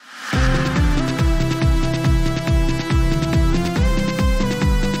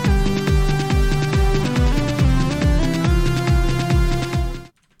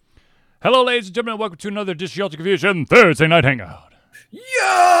Hello, ladies and gentlemen. Welcome to another Dish Shelter Confusion Thursday Night Hangout.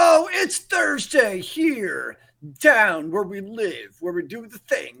 Yo, it's Thursday here, down where we live, where we do the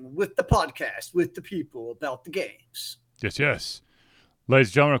thing with the podcast, with the people about the games. Yes. Ladies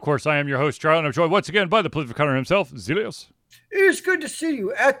and gentlemen, of course, I am your host, Charlie, and I'm joined once again by the political Connor himself, Zelios. It's good to see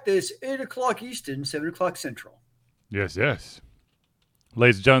you at this 8 o'clock Eastern, 7 o'clock Central. Yes.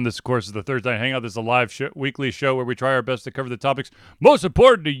 Ladies and gentlemen, this, of course, is the Thursday Night Hangout. This is a live weekly show where we try our best to cover the topics most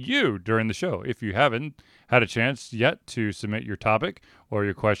important to you during the show. If you haven't had a chance yet to submit your topic or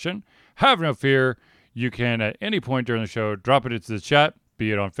your question, have no fear. You can, at any point during the show, drop it into the chat,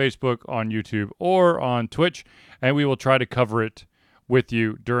 be it on Facebook, on YouTube, or on Twitch, and we will try to cover it with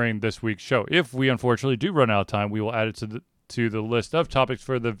you during this week's show. If we, unfortunately, do run out of time, we will add it to the list of topics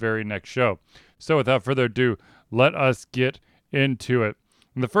for the very next show. So without further ado, let us get into it.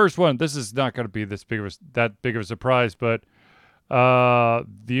 And the first one, this is not going to be that big of a surprise, but the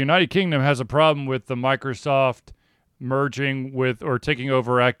United Kingdom has a problem with the Microsoft merging with or taking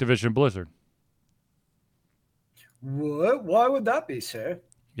over Activision Blizzard. What? Why would that be, sir?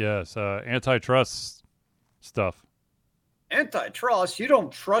 Yes, antitrust stuff. Antitrust? You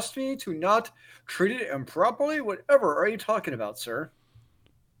don't trust me to not treat it improperly? Whatever are you talking about, sir?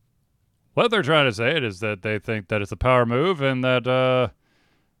 What they're trying to say is that they think that it's a power move and that,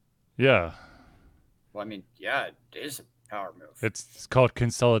 yeah. Well, I mean, yeah, it is a power move. It's called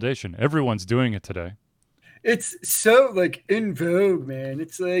consolidation. Everyone's doing it today. It's so, in vogue, man.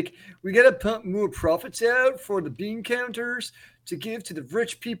 It's like we got to pump more profits out for the bean counters to give to the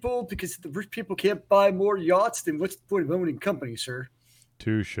rich people because if the rich people can't buy more yachts, then what's the point of owning companies, sir?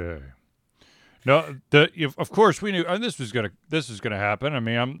 Touche. No, of course we knew this was gonna happen. I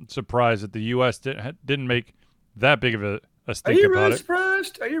mean, I'm surprised that the U.S. didn't make that big of a stink about it.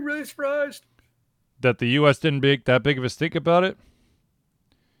 Are you really surprised? That the U.S. didn't make that big of a stink about it?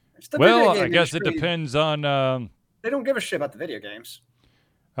 Well, I guess it depends on... they don't give a shit about the video games.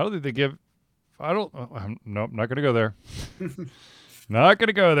 I don't think they give... Nope, not going to go there. Not going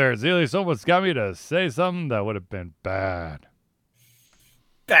to go there. Zelius almost got me to say something that would have been bad.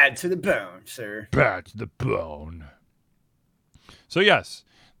 Bad to the bone, sir. Bad to the bone. So, yes,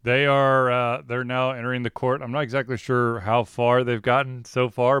 they are... they're now entering the court. I'm not exactly sure how far they've gotten so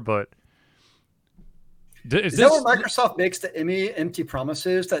far, but... Is that where Microsoft makes the empty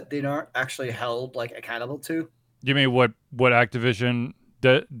promises that they aren't actually held accountable to? You mean what Activision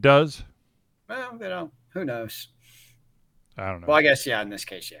does? Well, who knows? I don't know. Well, I guess yeah. In this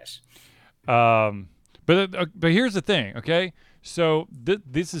case, yes. But here's the thing, okay? So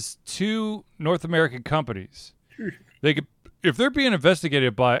this is two North American companies. They could, if they're being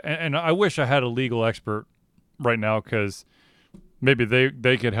investigated by, and I wish I had a legal expert right now because maybe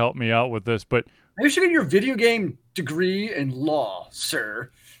they could help me out with this, but. You should get your video game degree in law, sir.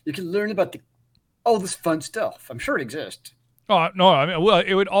 You can learn about all this fun stuff. I'm sure it exists. Oh no, I mean, well,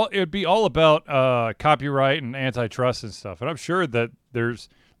 it would be all about copyright and antitrust and stuff. And I'm sure that there's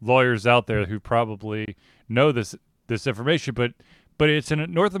lawyers out there who probably know this information. But it's in a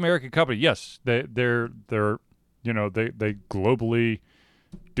North American company. Yes, they're they globally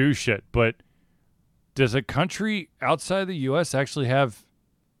do shit. But does a country outside the U.S. actually have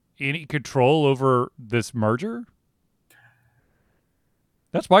any control over this merger?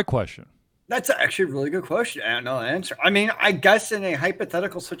 That's my question. That's actually a really good question. I don't know the answer. I mean, I guess in a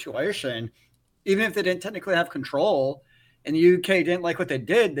hypothetical situation, even if they didn't technically have control and the UK didn't like what they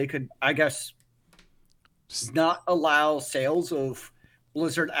did, they could, I guess, not allow sales of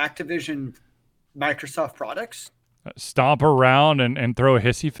Blizzard, Activision, Microsoft products. Stomp around and throw a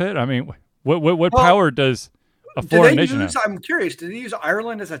hissy fit? I mean, what power does... I'm curious, do they use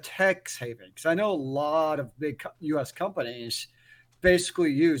Ireland as a tax haven? Because I know a lot of big U.S. companies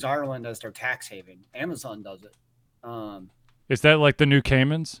basically use Ireland as their tax haven. Amazon does it. Is that like the new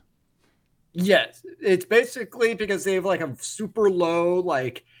Caymans? Yes. It's basically because they have a super low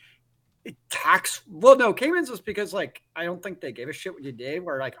tax. Well, no, Caymans was because I don't think they gave a shit what you did.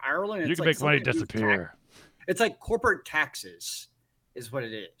 Where Ireland, you can make money disappear. It's like corporate taxes is what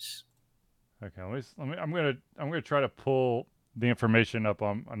it is. Okay, I'm gonna try to pull the information up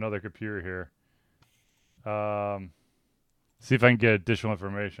on another computer here. See if I can get additional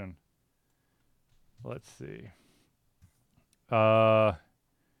information. Let's see.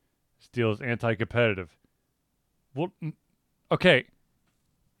 Steel's anti-competitive. Well, okay.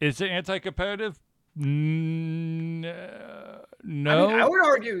 Is it anti-competitive? No. I mean, I would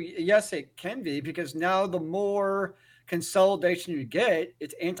argue yes, it can be because now the more consolidation you get,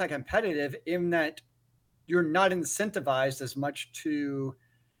 it's anti-competitive in that you're not incentivized as much to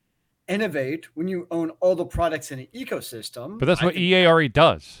innovate when you own all the products in an ecosystem. But that's what EA already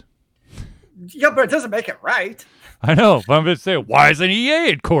does. Yeah, but it doesn't make it right I know, but I'm going to say, why isn't EA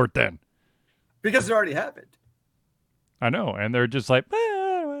in court then? because it already happened. I know, and they're just like,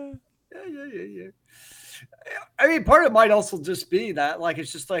 Yeah. I mean, part of it might also just be that, like,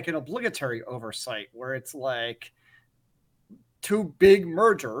 it's just like an obligatory oversight where it's like two big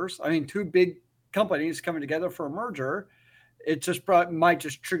mergers. I mean, two big companies coming together for a merger. It just might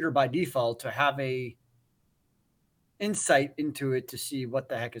just trigger by default to have a insight into it to see what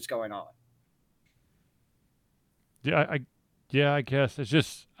the heck is going on. yeah, I guess it's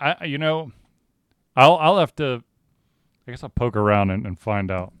just I'll have to. I guess I'll poke around and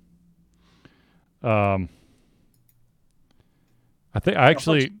find out. I think I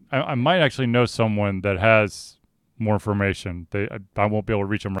might actually know someone that has more information. I won't be able to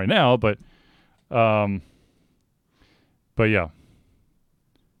reach them right now, but yeah,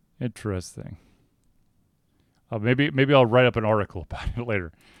 interesting. Maybe I'll write up an article about it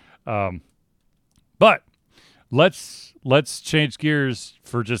later. But let's change gears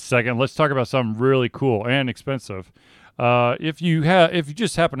for just a second. Let's talk about something really cool and expensive. If you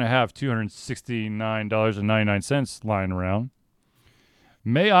just happen to have $269.99 lying around,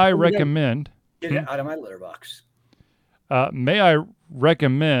 may I recommend? Get it out of my litter box. May I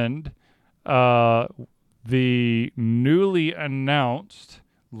recommend the newly announced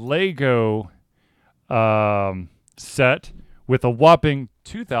Lego set with a whopping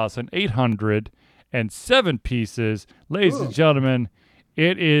 2,807 pieces. Ladies and gentlemen,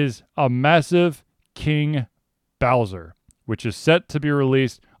 it is a massive King Bowser, which is set to be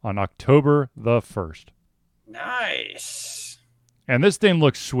released on October the 1st. Nice. And this thing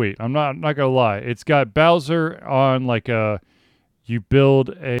looks sweet. I'm not gonna lie. It's got Bowser on like you build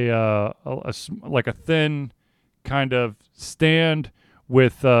a thin kind of stand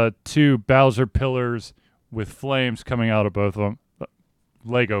with two Bowser pillars with flames coming out of both of them.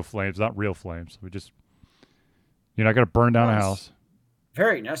 Lego flames, not real flames. You're not gonna burn down a house.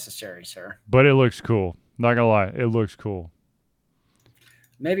 Very necessary, sir. But it looks cool. Not gonna lie, it looks cool.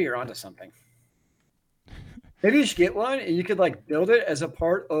 Maybe you're onto something. Maybe you should get one and you could like build it as a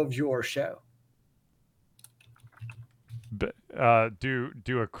part of your show.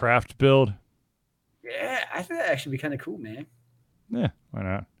 Do a craft build. Yeah, I think that actually be kind of cool, man. Yeah,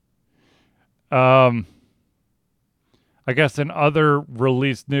 why not? I guess in other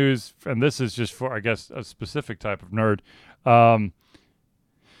release news, and this is just for, I guess, a specific type of nerd.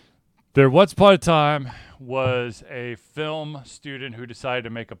 There once upon a time was a film student who decided to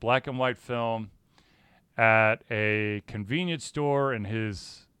make a black and white film at a convenience store in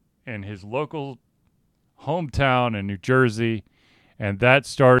his local hometown in New Jersey, and that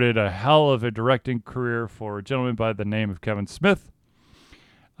started a hell of a directing career for a gentleman by the name of Kevin Smith.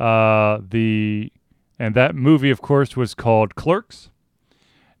 And that movie, of course, was called Clerks.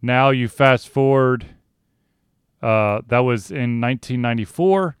 Now you fast forward. That was in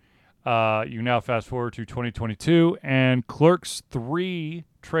 1994. You now fast forward to 2022, and Clerks 3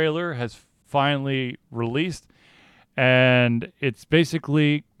 trailer has finally released, and it's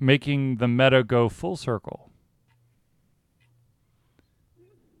basically making the meta go full circle.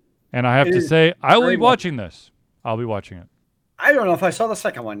 And I have to say, I will be watching this. I'll be watching it. I don't know if I saw the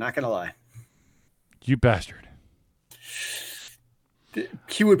second one, not going to lie. You bastard.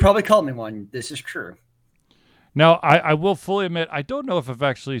 He would probably call me one. This is true. Now, I will fully admit, I don't know if I've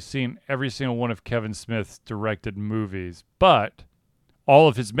actually seen every single one of Kevin Smith's directed movies, but all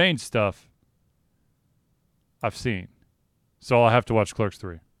of his main stuff I've seen. So I'll have to watch Clerks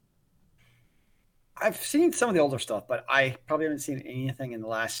 3. I've seen some of the older stuff, but I probably haven't seen anything in the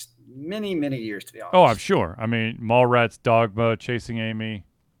last many, many years, to be honest. Oh, I'm sure. I mean, Mallrats, Dogma, Chasing Amy,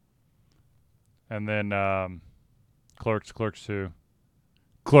 and then Clerks 2.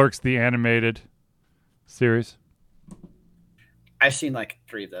 Clerks, the animated series. I've seen like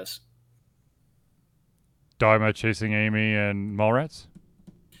 3 of those. Dogma, Chasing Amy, and Mallrats?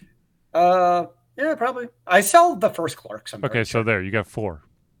 Yeah, probably. I saw the first Clerks. Okay, so there, you got 4.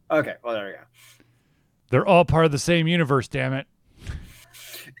 Okay, well, there we go. They're all part of the same universe, damn it.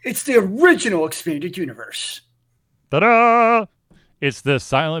 It's the original expanded universe. Ta-da! It's the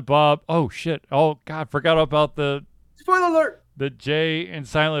Silent Bob. Oh, shit. Oh, God, forgot about the... Spoiler alert! The Jay and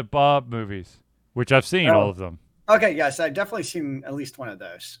Silent Bob movies, which I've seen all of them. Okay, yes, I've definitely seen at least one of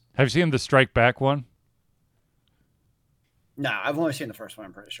those. Have you seen the Strike Back one? No, I've only seen the first one,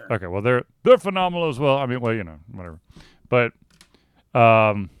 I'm pretty sure. Okay, well, they're phenomenal as well. I mean, well, whatever. But,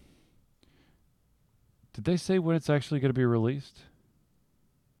 did they say when it's actually going to be released?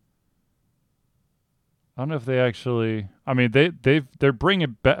 I don't know if they actually... I mean, they're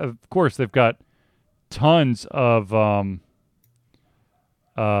bringing back... Of course, they've got tons of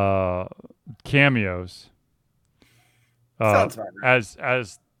cameos, Sounds about right.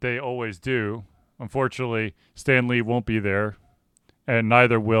 as they always do. Unfortunately, Stan Lee won't be there, and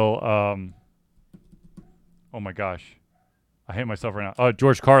neither will. Oh my gosh, I hate myself right now.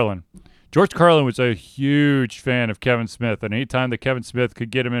 George Carlin. George Carlin was a huge fan of Kevin Smith, and anytime that Kevin Smith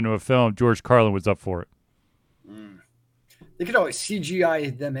could get him into a film, George Carlin was up for it. They could always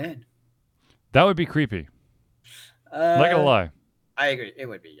CGI them in. That would be creepy. Not gonna lie. I agree. It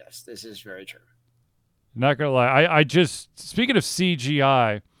would be, yes. This is very true. Not gonna lie. I just speaking of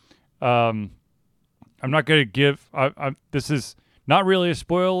CGI, I'm not gonna give. This is not really a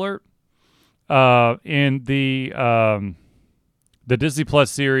spoiler alert. In the Disney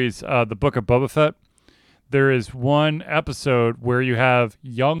Plus series, The Book of Boba Fett, there is one episode where you have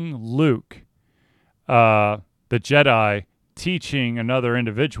young Luke, the Jedi, teaching another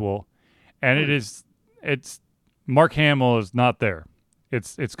individual, and it's Mark Hamill is not there.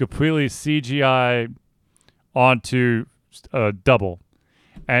 It's completely CGI onto double,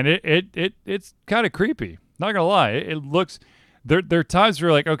 and it's kind of creepy. Not gonna lie, it looks. There are times where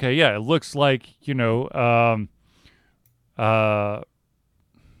you're like, okay, yeah, it looks like The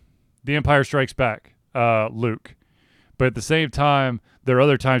Empire Strikes Back, Luke, but at the same time, there are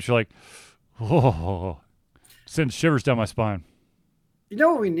other times you're like, oh, sends shivers down my spine. You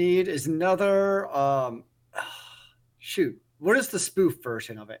know what we need is another. Shoot, what is the spoof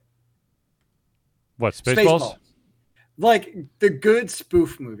version of it? What, Spaceballs? Like the good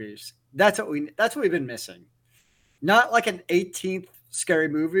spoof movies. That's what we've been missing. Not like an 18th scary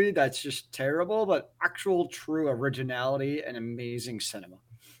movie that's just terrible, but actual true originality and amazing cinema.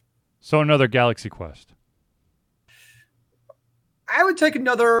 So another Galaxy Quest. I would take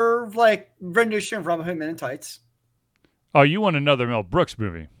another like rendition of Robin Hood Men in Tights. Oh, you want another Mel Brooks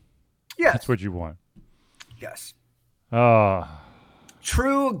movie? Yes. That's what you want. Yes.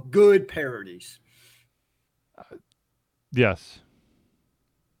 True good parodies. Yes.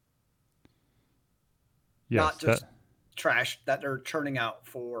 Not just trash that they're churning out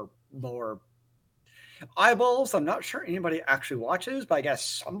for lower eyeballs. I'm not sure anybody actually watches, but I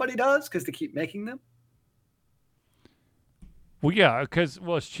guess somebody does because they keep making them. Well, yeah, because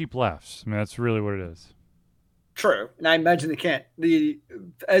it's cheap laughs. I mean, that's really what it is. True, and I imagine they can't.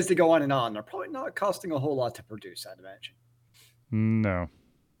 As they go on and on, they're probably not costing a whole lot to produce. I'd imagine. No.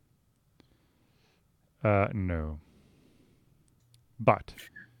 No. But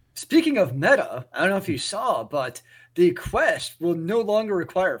speaking of Meta, I don't know if you saw, but the Quest will no longer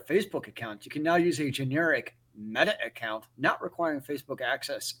require a Facebook account. You can now use a generic Meta account, not requiring Facebook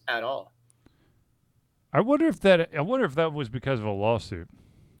access at all. I wonder if that was because of a lawsuit.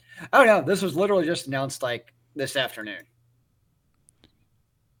 Oh no, this was literally just announced like this afternoon.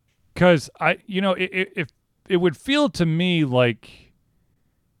 Because if it would feel to me like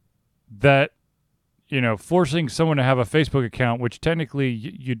that, forcing someone to have a Facebook account, which technically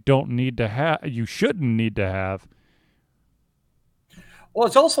you don't need to have, you shouldn't need to have. Well,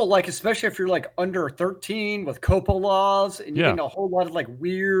 it's also like, especially if you're like under 13 with COPA laws and you're getting a whole lot of like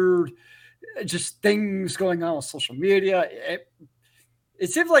weird, just things going on with social media. It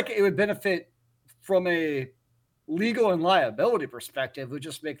seems like it would benefit from a legal and liability perspective. It would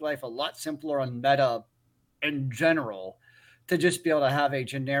just make life a lot simpler on Meta in general to just be able to have a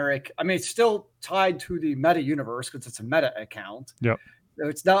generic. I mean, it's still tied to the Meta universe because it's a Meta account. Yep. So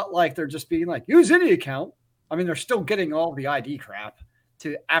it's not like they're just being like, use any account. I mean, they're still getting all the ID crap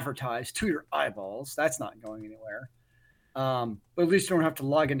to advertise to your eyeballs. That's not going anywhere. But at least you don't have to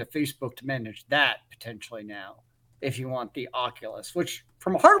log into Facebook to manage that potentially now if you want the Oculus, which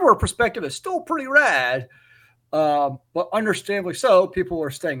from a hardware perspective is still pretty rad. But understandably so, people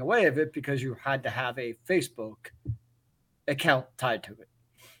were staying away of it because you had to have a Facebook account tied to it.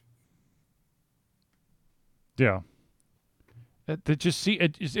 Yeah.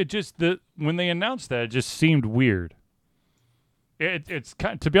 When they announced that, it just seemed weird. It's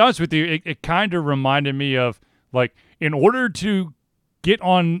to be honest with you, it kind of reminded me of like, in order to get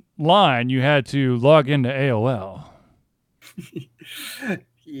online, you had to log into AOL.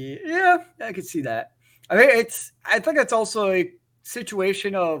 Yeah, I could see that. I mean, I think it's also a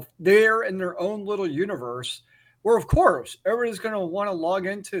situation of they're in their own little universe where, of course, everybody's going to want to log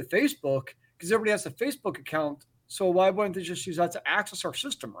into Facebook because everybody has a Facebook account. So why wouldn't they just use that to access our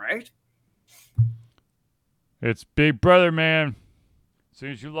system, right? It's Big Brother, man. As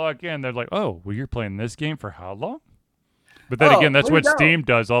soon as you log in, they're like, oh, well, you're playing this game for how long? But then again, that's what Steam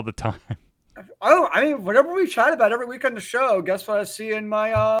does all the time. Oh, I mean, whatever we chat about every week on the show, guess what I see in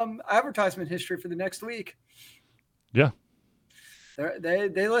my advertisement history for the next week? Yeah.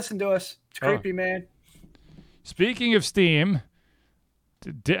 They listen to us. It's creepy, man. Speaking of Steam,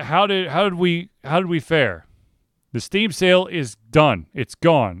 how did we fare? The Steam sale is done. It's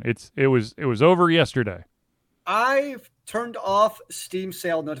gone. It was over yesterday. I turned off Steam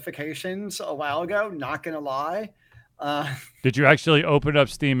sale notifications a while ago. Not gonna lie. Did you actually open up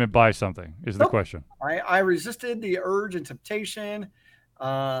Steam and buy something? Is the question. I resisted the urge and temptation.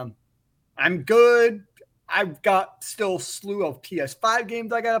 I'm good. I've got still a slew of PS5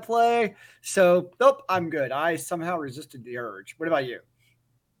 games I gotta play. So nope, I'm good. I somehow resisted the urge. What about you?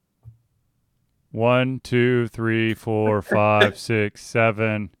 1, 2, 3, 4, 5, 6,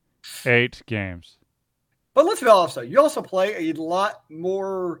 7, 8 games. But let's be honest though, you also play a lot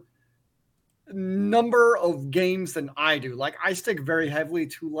more number of games than I do. Like I stick very heavily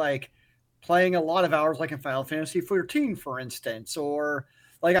to like playing a lot of hours like in Final Fantasy 14, for instance, or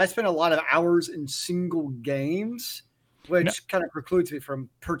like I spend a lot of hours in single games, which kind of precludes me from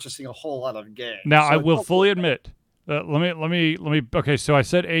purchasing a whole lot of games. Now, I will fully admit. Let me. Okay, so I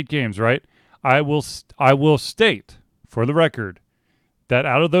said 8 games, right? I will state for the record that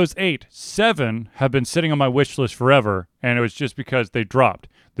out of those 8, 7 have been sitting on my wish list forever, and it was just because they dropped.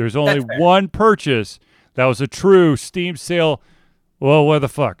 There's only one purchase that was a true Steam sale. Well, what the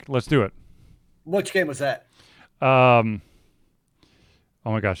fuck? Let's do it. Which game was that?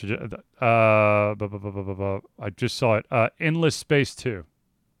 Oh my gosh! I just saw it. Endless Space 2.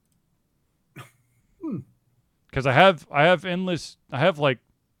 Because I have endless. I have like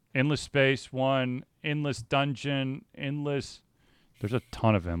Endless Space 1, Endless Dungeon, Endless. There's a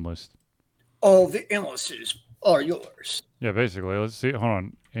ton of Endless. All the Endlesses are yours. Yeah, basically. Let's see. Hold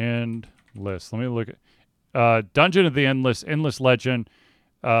on. Endless. Let me look at Dungeon of the Endless, Endless Legend,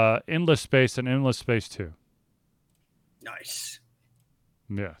 Endless Space, and Endless Space 2. Nice.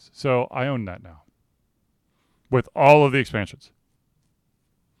 Yes. So I own that now. With all of the expansions.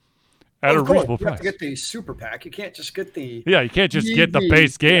 At a reasonable price. You have to get the super pack. You can't just get the... Yeah, you can't just get the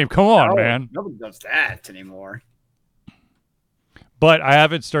base game. Come on, man. Nobody does that anymore. But I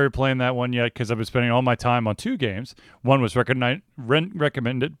haven't started playing that one yet because I've been spending all my time on 2 games. One was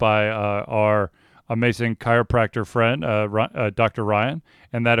recommended by our amazing chiropractor friend, Dr. Ryan.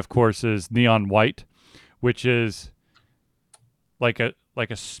 And that, of course, is Neon White, which is like a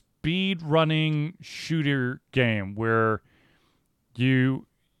speed running shooter game where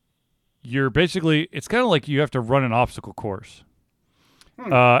you're basically, it's kind of like you have to run an obstacle course.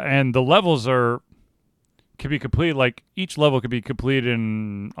 And the levels can be completed, like each level could be completed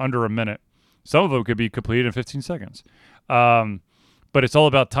in under a minute. Some of them could be completed in 15 seconds. But it's all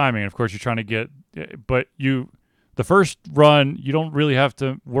about timing. Of course, you're trying to get, the first run, you don't really have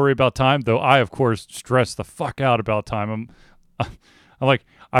to worry about time, though I, of course, stress the fuck out about time. I'm like,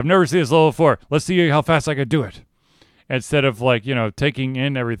 I've never seen this level before. Let's see how fast I can do it. Instead of taking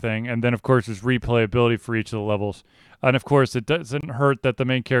in everything. And then, of course, there's replayability for each of the levels. And, of course, it doesn't hurt that the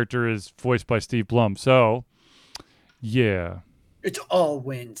main character is voiced by Steve Blum. So, yeah. It's all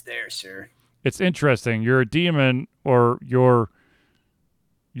wins there, sir. It's interesting. You're a demon or you're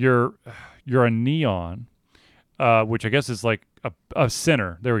a neon, which I guess is like a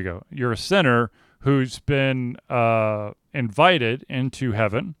sinner. There we go. You're a sinner who's been invited into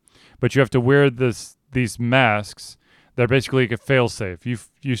heaven, but you have to wear these masks. They're basically like a failsafe.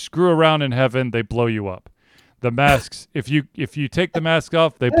 You screw around in heaven, they blow you up. The masks, if you take the mask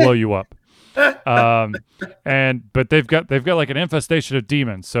off, they blow you up. But they've got like an infestation of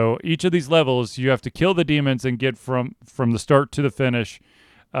demons. So each of these levels, you have to kill the demons and get from the start to the finish.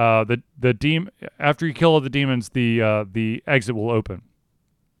 After you kill all the demons, the exit will open.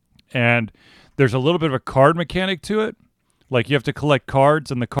 And there's a little bit of a card mechanic to it. Like you have to collect cards,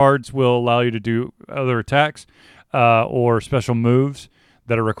 and the cards will allow you to do other attacks or special moves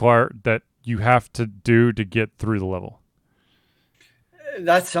that are required that you have to do to get through the level.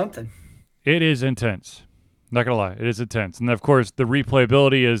 That's something. It is intense. Not gonna lie, it is intense. And of course, the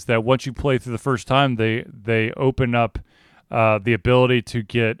replayability is that once you play through the first time, they open up the ability to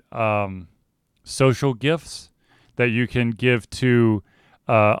get social gifts that you can give to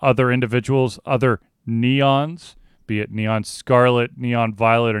other individuals, other neons, be it neon scarlet, neon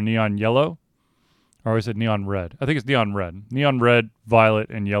violet, or neon yellow. Or is it neon red? I think it's neon red. Neon red,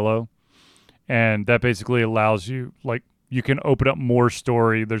 violet, and yellow. And that basically allows you, like, you can open up more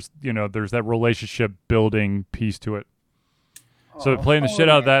story. There's that relationship building piece to it. So playing the shit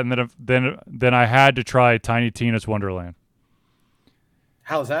out of that, and then I had to try Tiny Tina's Wonderland.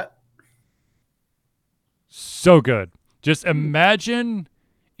 How's that? So good. Just imagine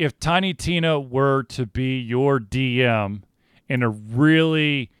if Tiny Tina were to be your DM in a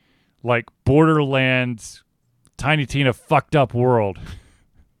really like Borderlands Tiny Tina fucked up world.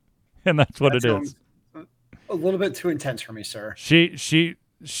 And that's what it is. A little bit too intense for me, sir. She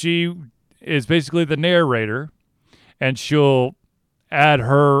she is basically the narrator, and she'll add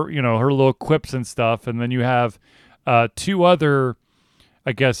her, her little quips and stuff, and then you have two other,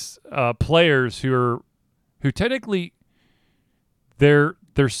 I guess, players who technically they're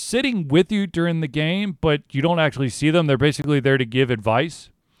sitting with you during the game, but you don't actually see them. They're basically there to give advice.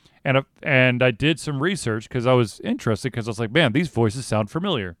 And I did some research because I was interested because I was like, man, these voices sound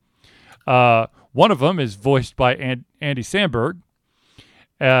familiar. One of them is voiced by Andy Samberg,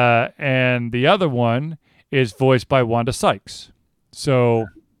 and the other one is voiced by Wanda Sykes. So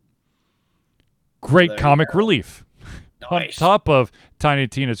great comic relief. Nice. On top of Tiny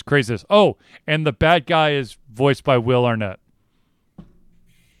Tina's craziness. Oh, and the bad guy is voiced by Will Arnett.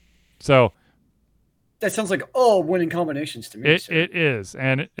 So that sounds like all winning combinations to me. It is,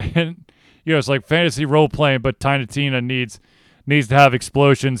 and it's like fantasy role playing, but Tiny Tina needs to have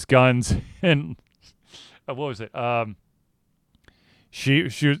explosions, guns, and what was it? She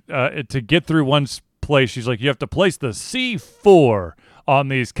to get through one place, she's like, you have to place the C4 on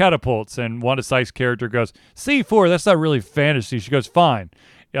these catapults, and Wanda Sykes' character goes, C4, that's not really fantasy. She goes, fine.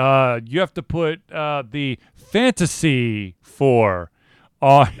 You have to put the fantasy 4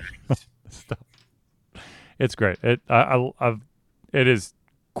 on stuff. It's great. It is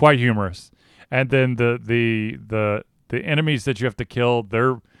quite humorous, and then the enemies that you have to kill,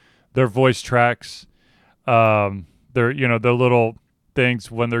 their voice tracks, their their little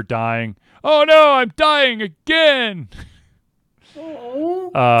things when they're dying. Oh no, I'm dying again.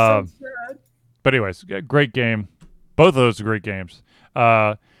 Oh, so sad. But anyways, great game. Both of those are great games.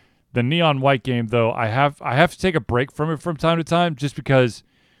 The Neon White game, though, I have to take a break from it from time to time just because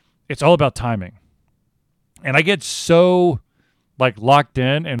it's all about timing. And I get so like locked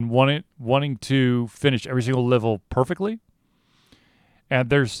in and wanting to finish every single level perfectly. And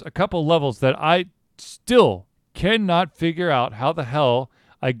there's a couple levels that I still cannot figure out how the hell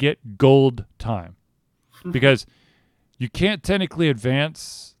I get gold time. Because you can't technically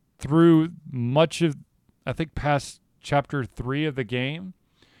advance through much of, I think, past chapter 3 of the game.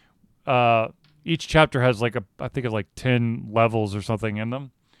 Each chapter has I think it's like 10 levels or something in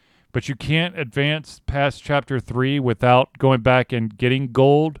them. But you can't advance past chapter 3 without going back and getting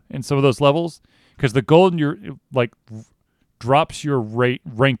gold in some of those levels, because the gold in your drops your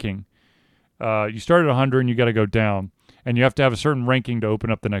ranking. You start at 100 and you got to go down, and you have to have a certain ranking to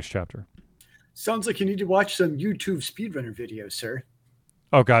open up the next chapter. Sounds like you need to watch some YouTube speedrunner videos, sir.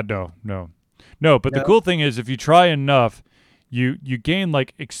 Oh God, no. But the cool thing is, if you try enough, you gain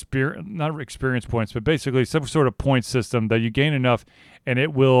not experience points, but basically some sort of point system that you gain enough, and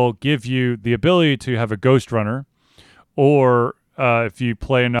it will give you the ability to have a ghost runner, or if you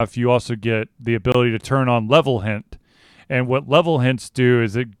play enough, you also get the ability to turn on level hint. And what level hints do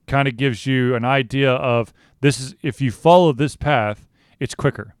is it kind of gives you an idea of if you follow this path, it's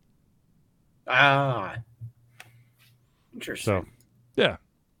quicker. Ah, interesting. So, yeah,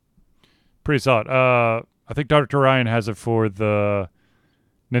 pretty solid. I think Dr. Ryan has it for the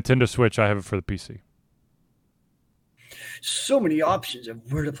Nintendo Switch. I have it for the PC. So many options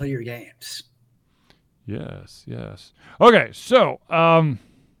of where to play your games. Yes. Okay, so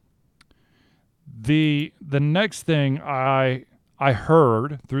the next thing I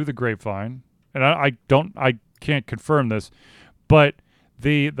heard through the grapevine, and I can't confirm this, but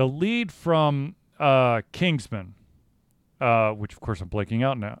the lead from Kingsman, which of course I'm blanking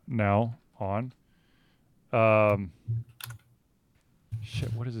out now on.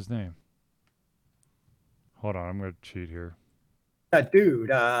 Shit, what is his name? Hold on, I'm going to cheat here. That dude,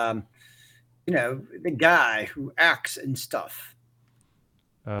 the guy who acts and stuff.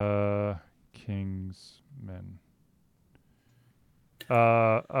 Kingsman.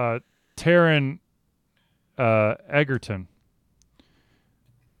 Taron Egerton,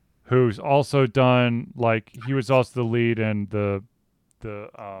 who's also done, he was also the lead in the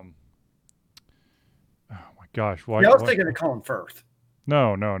oh my gosh, why? I was thinking of Colin Firth.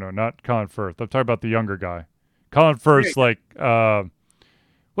 No, not Colin Firth. I'm talking about the younger guy. Colin Firth's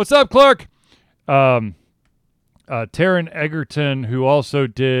what's up, Clark? Taron Egerton, who also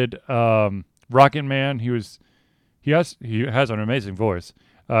did Rocket Man. He has an amazing voice.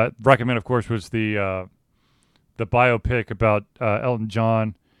 Rocket Man, of course, was the biopic about Elton John.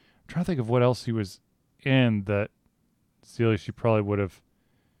 I'm trying to think of what else he was in that Celia, she probably would have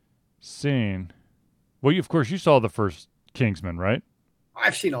seen. Well, of course, you saw the first Kingsman, right?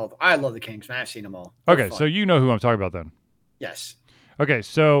 I've seen all of them. I love the Kingsman. I've seen them all. Okay, so you know who I'm talking about then. Yes. Okay,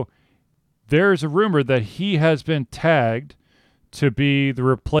 so there's a rumor that he has been tagged to be the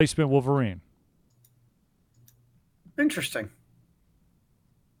replacement Wolverine. Interesting.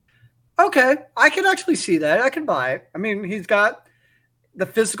 Okay, I can actually see that. I can buy it. I mean, he's got the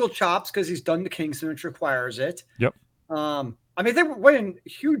physical chops because he's done the Kingsman, which requires it. Yep. I mean, when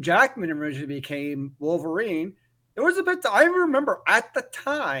Hugh Jackman originally became Wolverine, it was a bit. I remember at the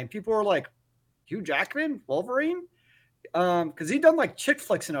time people were like, "Hugh Jackman, Wolverine," because he'd done like chick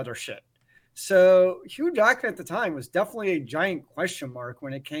flicks and other shit. So Hugh Jackman at the time was definitely a giant question mark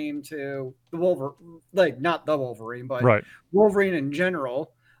when it came to the Wolverine, like not the Wolverine, but Right. Wolverine in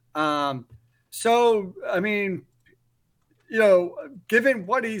general. So I mean, given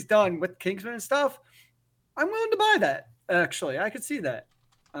what he's done with Kingsman and stuff, I'm willing to buy that. Actually, I could see that.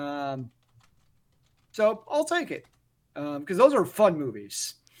 So I'll take it because those are fun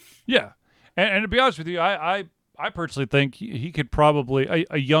movies. Yeah, and to be honest with you, I personally think he could probably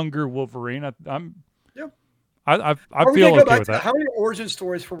a younger Wolverine. I feel okay with that. How many origin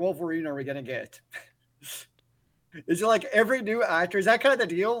stories for Wolverine are we gonna get? Is it like every new actor? Is that kind of the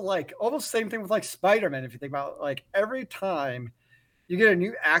deal? Like almost same thing with like Spider-Man. If you think about like every time you get a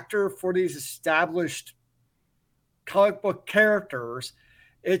new actor for these established comic book characters,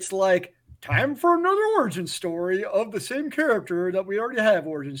 it's like time for another origin story of the same character that we already have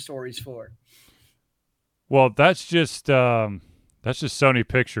origin stories for. Well, that's just Sony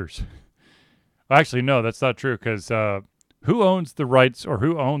Pictures. Actually, no, that's not true because who owns the rights or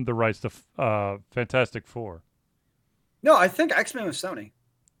who owned the rights to Fantastic Four? No, I think X-Men was Sony.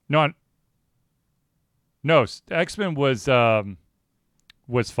 No, X-Men was Fox.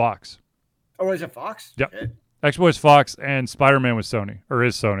 Oh, was it Fox? Yep. Okay. X-Men was Fox and Spider-Man was Sony, or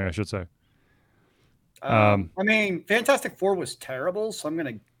is Sony, I should say. I mean, Fantastic Four was terrible, so I'm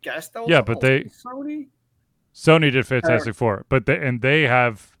going to guess that was Sony. Sony did Fantastic Four, but they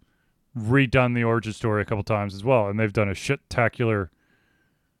have redone the origin story a couple times as well, and they've done a shit-tacular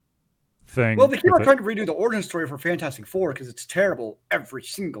thing. Well, they keep on trying to redo the origin story for Fantastic Four because it's terrible every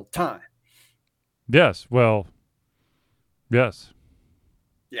single time. Yes. Well, yes.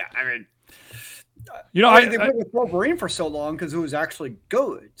 Yeah, I mean, they went with Wolverine for so long because it was actually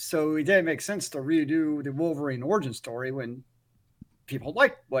good. So it didn't make sense to redo the Wolverine origin story when people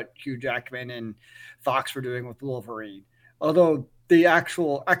liked what Hugh Jackman and Fox were doing with Wolverine. Although the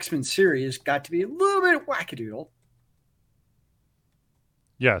actual X-Men series got to be a little bit wackadoodle.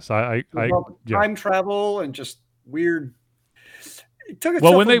 Yes, time travel and just weird.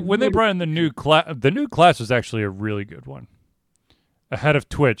 When they brought in the new class was actually a really good one. Ahead of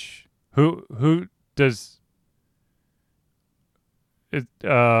Twitch, who does it?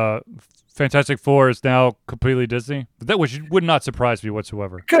 Fantastic Four is now completely Disney. That would not surprise me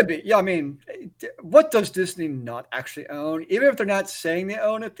whatsoever. Could be, yeah. I mean, what does Disney not actually own? Even if they're not saying they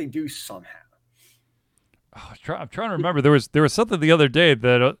own it, they do somehow. I'm trying to remember. There was something the other day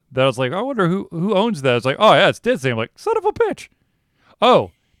that I was like, I wonder who owns that. It's like, oh yeah, it's Disney. I'm like, son of a bitch.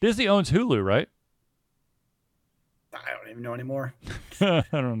 Oh, Disney owns Hulu, right? I don't even know anymore. I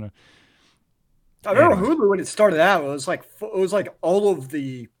don't know. I remember Hulu when it started out. It was like all of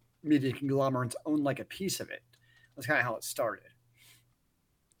the media conglomerates owned like a piece of it. That's kind of how it started.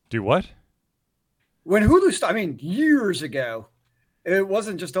 Do what? When Hulu started, I mean, years ago, it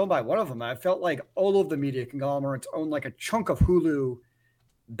wasn't just owned by one of them. I felt like all of the media conglomerates owned like a chunk of Hulu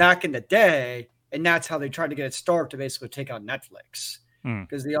back in the day, and that's how they tried to get it started to basically take out Netflix.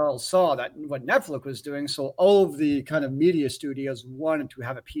 Because they all saw that what Netflix was doing, so all of the kind of media studios wanted to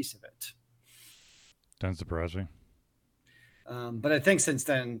have a piece of it. Doesn't surprise me. But I think since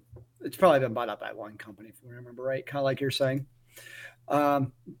then, it's probably been bought up by one company, if I remember right, kind of like you're saying. But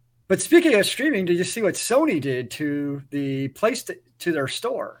speaking of streaming, did you see what Sony did to the place to their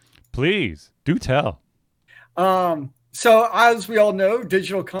store? Please, do tell. So as we all know,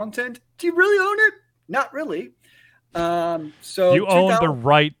 digital content, do you really own it? Not really. So you own the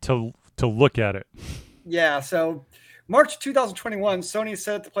right to look at it. Yeah. So March 2021, Sony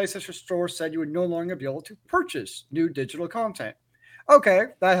said at the PlayStation Store said you would no longer be able to purchase new digital content. Okay,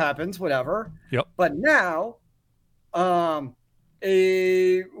 that happens, whatever. Yep. But now,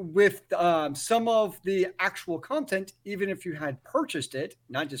 with some of the actual content, even if you had purchased it,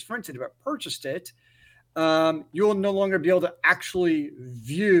 not just rented it, but purchased it, you'll no longer be able to actually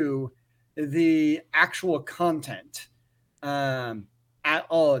view the actual content at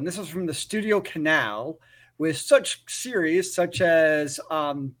all. And this is from the Studio Canal, with such series such as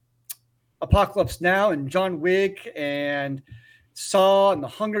Apocalypse Now and John Wick and Saw and The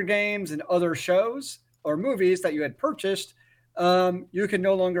Hunger Games and other shows or movies that you had purchased, you can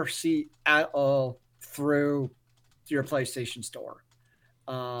no longer see at all through your PlayStation Store.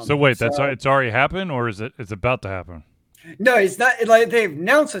 So wait, it's already happened, or it's about to happen? No, it's not. Like they've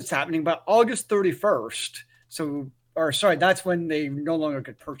announced it's happening, but August 31st. That's when they no longer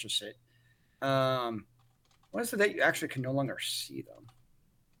could purchase it. What is it that you actually can no longer see them?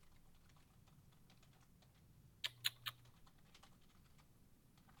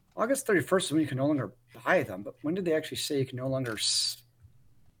 August 31st is when you can no longer buy them, but when did they actually say you can no longer see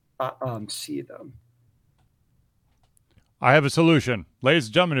them? I have a solution. Ladies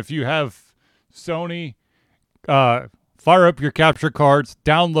and gentlemen, if you have Sony, fire up your capture cards,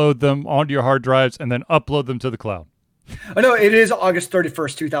 download them onto your hard drives, and then upload them to the cloud. Oh, no, it is August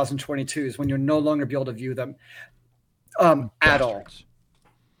 31st, 2022 is when you'll no longer be able to view them at all.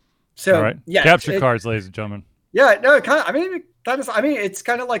 So, all right. Yeah, capture cards, ladies and gentlemen. Yeah, no, it's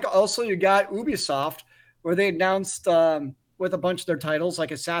kind of like also you got Ubisoft where they announced with a bunch of their titles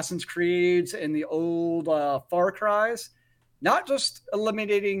like Assassin's Creeds and the old Far Cries, not just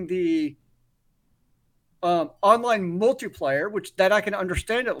eliminating the online multiplayer, which that I can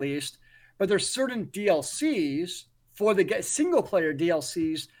understand at least, but there's certain DLCs for the single player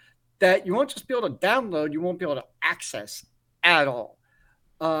DLCs that you won't just be able to download, you won't be able to access at all,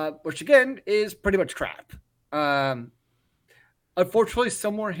 which again is pretty much crap. Unfortunately,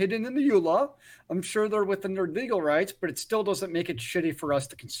 somewhere hidden in the EULA, I'm sure they're within their legal rights, but it still doesn't make it shitty for us,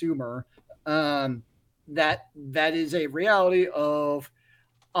 the consumer. That is a reality of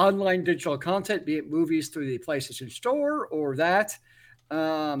online digital content, be it movies through the PlayStation Store or that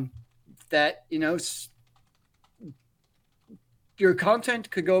your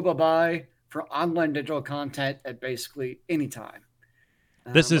content could go bye-bye for online digital content at basically any time.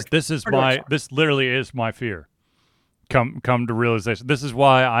 This literally is my fear. Come to realization. This is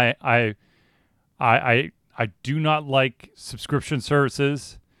why I do not like subscription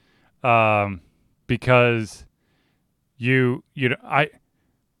services, because my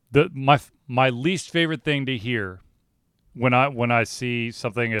least favorite thing to hear when I see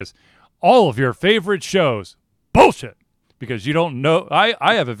something is all of your favorite shows. Bullshit. Because you don't know.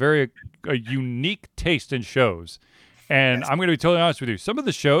 I have a unique taste in shows. And I'm going to be totally honest with you. Some of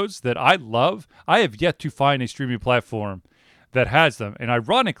the shows that I love, I have yet to find a streaming platform that has them. And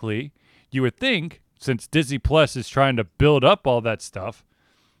ironically, you would think, since Disney Plus is trying to build up all that stuff,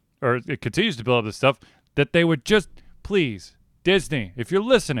 or it continues to build up this stuff, that they would just, please, Disney, if you're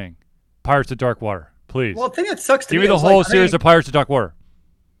listening, Pirates of Dark Water, please. Well, the thing that sucks to give me the whole series of Pirates of Dark Water.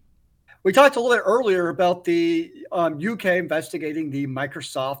 We talked a little bit earlier about the UK investigating the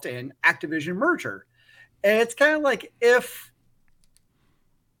Microsoft and Activision merger. And it's kind of like if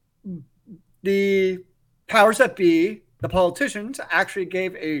the powers that be, the politicians, actually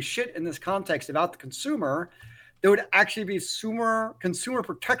gave a shit in this context about the consumer, there would actually be consumer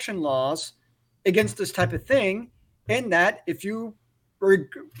protection laws against this type of thing. In that, you'll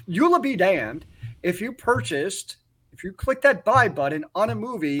be damned if you click that buy button on a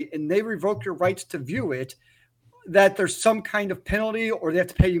movie and they revoke your rights to view it, that there's some kind of penalty or they have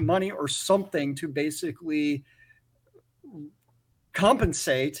to pay you money or something to basically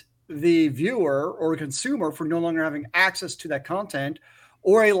compensate the viewer or consumer for no longer having access to that content,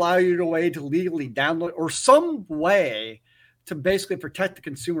 or allow you a way to legally download, or some way to basically protect the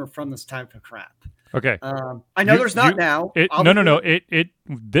consumer from this type of crap. Okay. I know there's not now.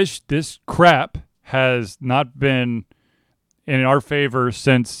 This crap has not been in our favor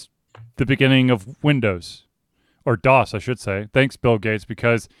since the beginning of Windows, or DOS, I should say. Thanks, Bill Gates,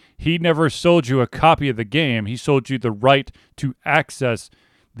 because he never sold you a copy of the game. He sold you the right to access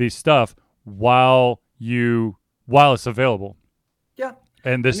the stuff while it's available. Yeah.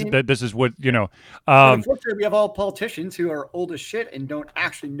 And this is what, unfortunately, we have all politicians who are old as shit and don't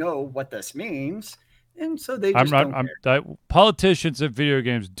actually know what this means. And so they just politicians and video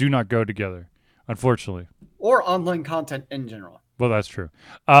games do not go together, unfortunately. Or online content in general. Well, that's true.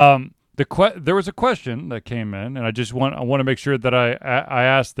 There was a question that came in, and I want to make sure that I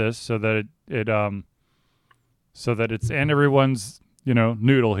ask this so that it's in everyone's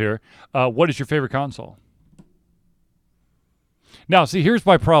noodle here. What is your favorite console? Now, see, here's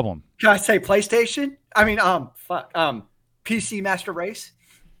my problem. Can I say PlayStation? I mean, PC Master Race.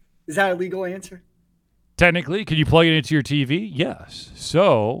 Is that a legal answer? Technically, can you plug it into your TV? Yes.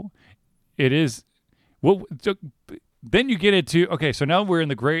 So it is. Well, then you get into, okay, so now we're in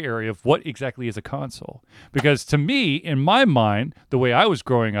the gray area of what exactly is a console. Because to me, in my mind, the way I was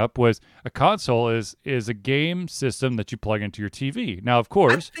growing up was a console is a game system that you plug into your TV. Now, of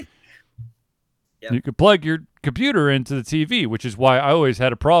course, you could plug your computer into the TV, which is why I always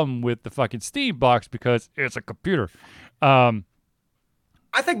had a problem with the fucking Steam box, because it's a computer. I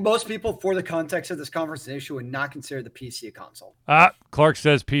think most people, for the context of this conversation, would not consider the PC a console. Clark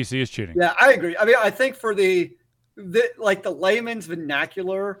says PC is cheating. Yeah, I agree. I mean, I think for the layman's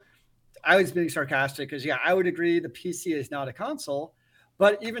vernacular, I was being sarcastic because, I would agree the PC is not a console.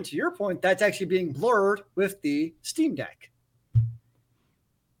 But even to your point, that's actually being blurred with the Steam Deck.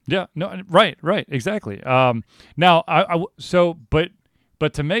 Yeah, no, right, exactly. Now, but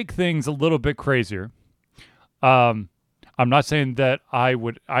But to make things a little bit crazier, I'm not saying that I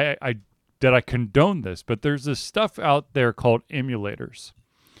condone this, but there's this stuff out there called emulators.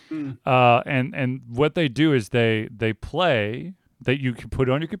 And what they do is they play that you can put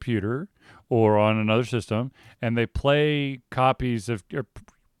on your computer or on another system, and they play copies of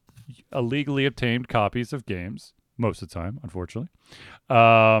illegally obtained copies of games most of the time, unfortunately.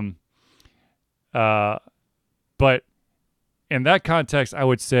 But in that context, I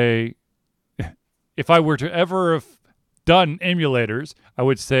would say if I were to ever have done emulators, I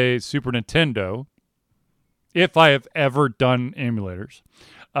would say Super Nintendo. If I have ever done emulators.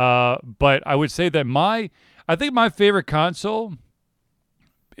 But I would say that I think my favorite console,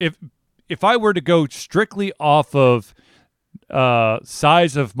 if I were to go strictly off of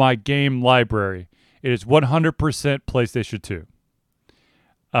size of my game library, it is 100% PlayStation 2.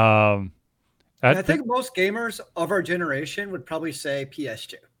 I think most gamers of our generation would probably say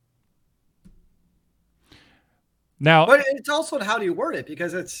PS2. Now, but it's also how do you word it?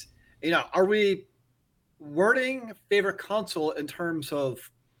 Because it's, are we wording favorite console in terms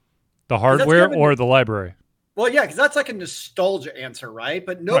of the hardware or the library? Well, yeah, because that's like a nostalgia answer, right?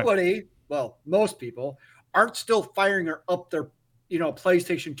 But nobody, well, most people aren't still firing up their,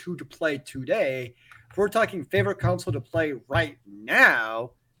 PlayStation 2 to play today. If we're talking favorite console to play right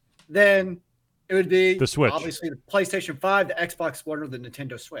now, then it would be the Switch. Obviously, the PlayStation 5, the Xbox One, or the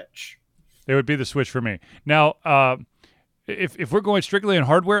Nintendo Switch. It would be the Switch for me. Now, if we're going strictly on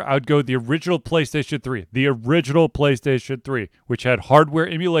hardware, I would go the original PlayStation 3. The original PlayStation 3, which had hardware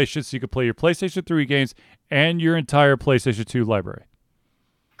emulation so you could play your PlayStation 3 games and your entire PlayStation 2 library.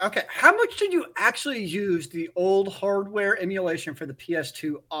 Okay. How much did you actually use the old hardware emulation for the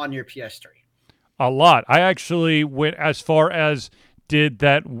PS2 on your PS3? A lot. I actually went as far as did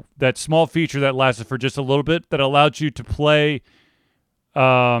that small feature that lasted for just a little bit that allowed you to play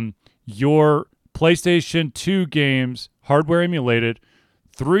your PlayStation 2 games, hardware emulated,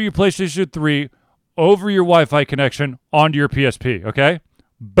 through your PlayStation 3 over your Wi-Fi connection onto your PSP, okay?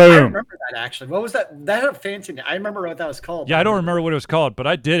 Boom. I remember that, actually. What was that? That had a fancy name. I remember what that was called. Yeah, I don't remember what it was called, but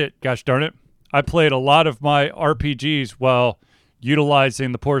I did it. Gosh darn it. I played a lot of my RPGs while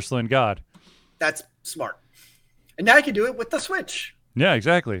utilizing the Porcelain God. That's smart. And now you can do it with the Switch. Yeah,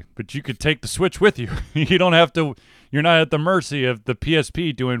 exactly. But you could take the Switch with you. You don't have to. You're not at the mercy of the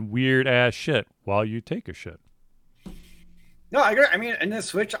PSP doing weird ass shit while you take a shit. No, I agree. I mean, in the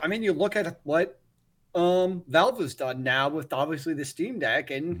Switch, you look at what Valve has done now with obviously the Steam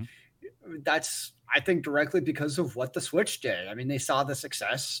Deck, and that's, I think, directly because of what the Switch did. I mean, they saw the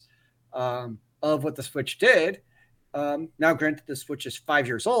success of what the Switch did. Now, granted, the Switch is 5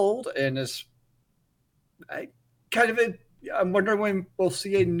 years old and is I'm wondering when we'll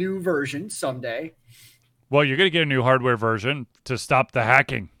see a new version someday. Well, you're going to get a new hardware version to stop the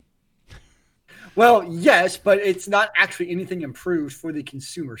hacking. Well, yes, but it's not actually anything improved for the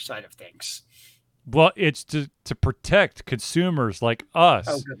consumer side of things. Well, it's to protect consumers like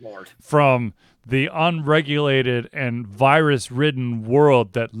us good Lord. From the unregulated and virus-ridden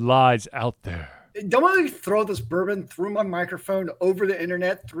world that lies out there. Don't let me throw this bourbon through my microphone, over the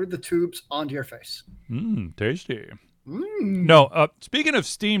internet, through the tubes, onto your face. Tasty. No, speaking of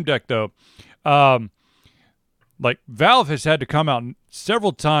Steam Deck, though, like Valve has had to come out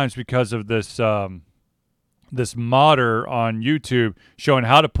several times because of this this modder on YouTube showing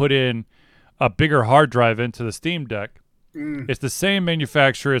how to put in a bigger hard drive into the Steam Deck. It's the same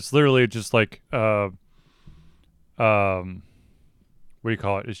manufacturer. It's literally just like what do you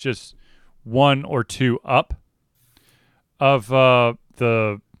call it? It's just one or two up of the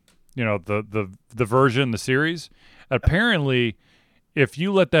version, the series. Apparently, if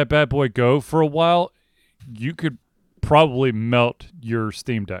you let that bad boy go for a while, you could probably melt your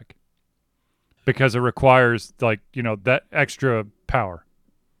Steam Deck because it requires that extra power.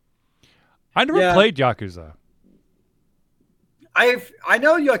 I never played Yakuza. I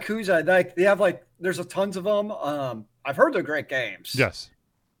know Yakuza. They have there's a tons of them. I've heard they're great games. Yes.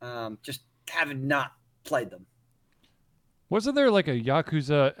 Just have not played them. Wasn't there like a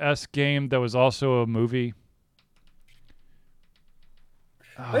Yakuza-esque game that was also a movie?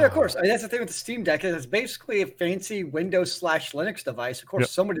 Oh, yeah, of course. I mean, that's the thing with the Steam Deck. It's basically a fancy Windows/Linux device. Of course,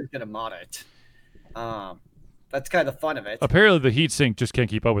 somebody's going to mod it. That's kind of the fun of it. Apparently, the heatsink just can't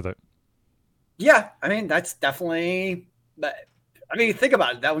keep up with it. Yeah, I mean, that's definitely. I mean, think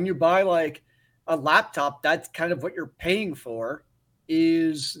about it. That when you buy a laptop, that's kind of what you're paying for.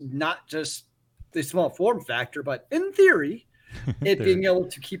 Is not just the small form factor, but in theory, it being able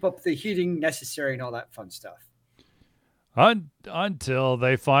to keep up the heating necessary and all that fun stuff. Until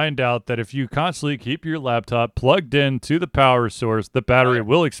they find out that if you constantly keep your laptop plugged in to the power source, the battery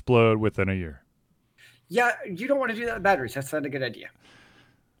will explode within a year. Yeah, you don't want to do that with batteries. That's not a good idea.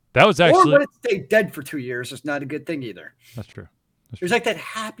 That was actually. Or let it stay dead for 2 years. It's not a good thing either. That's true. There's like that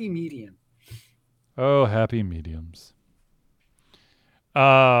happy medium. Oh, happy mediums.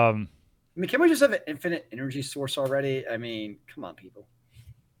 I mean, can we just have an infinite energy source already? I mean, come on, people.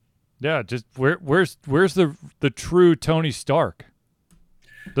 Yeah, just where's the true Tony Stark?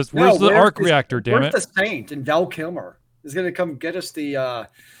 Where's the arc reactor? Damn it! Where's the Saint and Val Kilmer is going to come get us the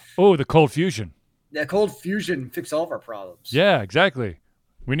the cold fusion. Yeah, cold fusion fix all of our problems. Yeah, exactly.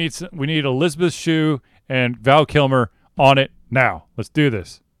 We need Elizabeth Shue and Val Kilmer on it now. Let's do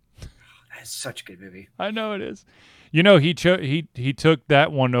this. That's such a good movie. I know it is. You know, he took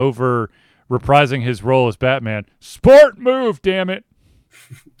that one over reprising his role as Batman. Sport move, damn it.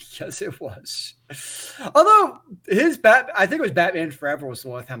 Yes, it was. Although I think it was Batman Forever was the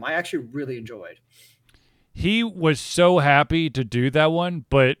one with him I actually really enjoyed. He was so happy to do that one,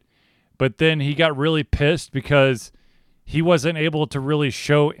 but then he got really pissed because he wasn't able to really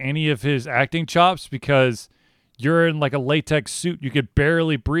show any of his acting chops because you're in like a latex suit. You could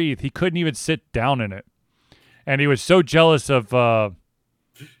barely breathe. He couldn't even sit down in it. And he was so jealous of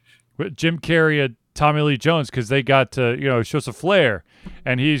Jim Carrey and Tommy Lee Jones because they got to, show some flair.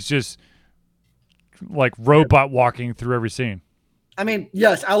 And he's just like robot walking through every scene. I mean,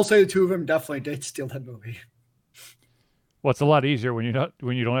 yes, I'll say the two of them definitely did steal that movie. Well, it's a lot easier when you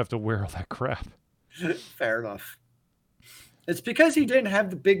don't have to wear all that crap. Fair enough. It's because he didn't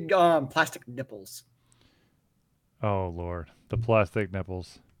have the big plastic nipples. Oh, Lord. The plastic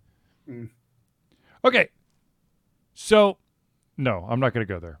nipples. Mm. Okay. So, no, I'm not going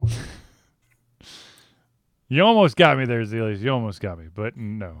to go there. You almost got me there, Zelius. You almost got me, but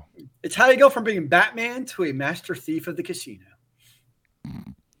no. It's how you go from being Batman to a master thief of the casino.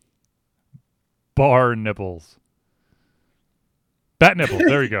 Bar nipples. Bat nipples.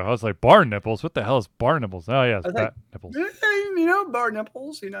 There you go. I was like, bar nipples? What the hell is bar nipples? Oh, yeah, it's bat nipples. Bar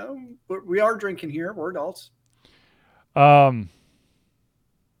nipples, we are drinking here. We're adults. Well,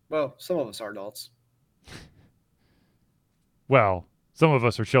 some of us are adults. Well, some of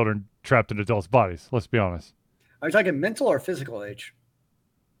us are children trapped in adults' bodies. Let's be honest. Are you talking mental or physical age?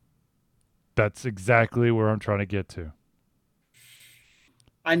 That's exactly where I'm trying to get to.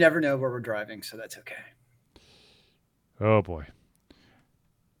 I never know where we're driving, so that's okay. Oh, boy.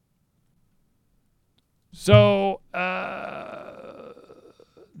 So,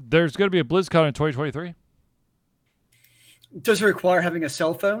 there's going to be a BlizzCon in 2023? Does it require having a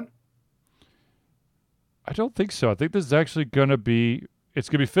cell phone? I don't think so. I think this is actually going to be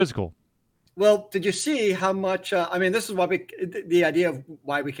physical. Well, did you see how much, this is why the idea of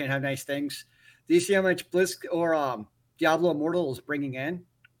why we can't have nice things. Do you see how much Diablo Immortal is bringing in?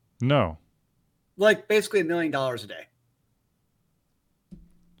 No. Like basically $1 million a day.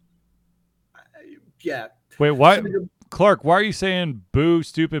 Yeah. Wait, why, Clark, why are you saying boo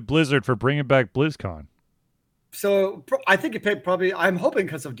stupid Blizzard for bringing back BlizzCon? So I think I'm hoping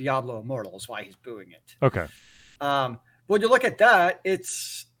because of Diablo Immortal is why he's booing it. Okay. When you look at that,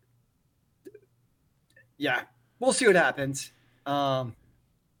 we'll see what happens.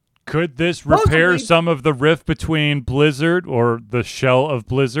 Could this repair some of the rift between Blizzard or the shell of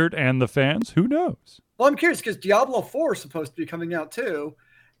Blizzard and the fans? Who knows? Well, I'm curious because Diablo 4 is supposed to be coming out too.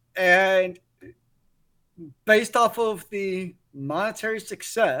 And based off of the monetary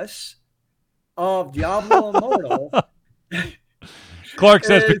success of Diablo Immortal. Clark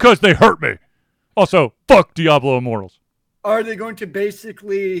says, because they hurt me. Also, fuck Diablo Immortals. Are they going to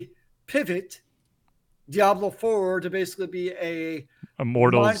basically pivot Diablo 4 to basically be a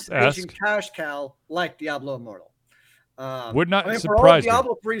Immortals-esque cash cow like Diablo Immortal? Would not surprise for all me.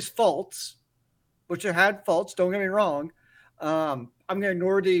 Diablo 3's faults, which it had faults, don't get me wrong. I'm going to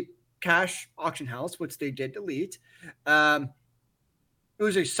ignore the cash auction house, which they did delete. It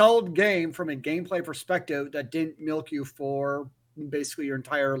was a solid game from a gameplay perspective that didn't milk you for basically your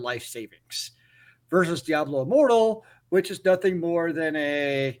entire life savings versus Diablo Immortal, which is nothing more than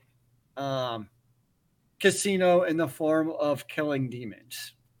a casino in the form of killing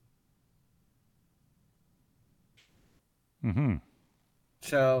demons. Mm-hmm.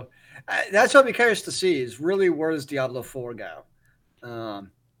 So that's what I'll be curious to see is really where does Diablo 4 go? I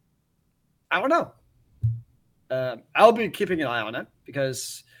don't know. I'll be keeping an eye on it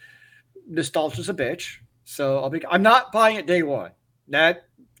because nostalgia's a bitch. So I'm not buying it day one. That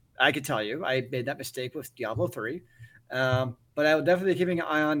I can tell you. I made that mistake with Diablo 3. But I will definitely be keeping an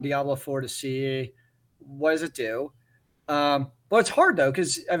eye on Diablo 4 to see what does it do. But it's hard though,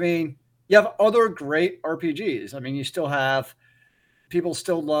 because you You have other great RPGs. I mean, you still have people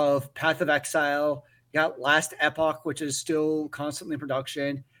still love Path of Exile. You got Last Epoch, which is still constantly in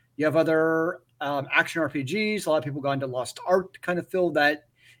production. You have other action RPGs. A lot of people got into Lost Ark to kind of fill that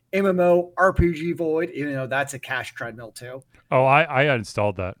MMO RPG void, even though that's a cash treadmill too. Oh, I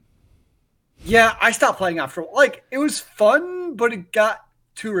uninstalled that. Yeah, I stopped playing after. Like, it was fun, but it got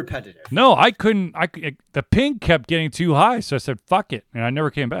too repetitive. No, I couldn't. The ping kept getting too high, so I said, fuck it, and I never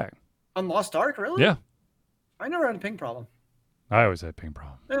came back. On Lost Ark, really? Yeah. I never had a ping problem. I always had a ping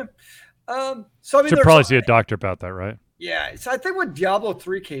problem. Yeah. So I mean, should probably see a doctor about that, right? Yeah. So I think when Diablo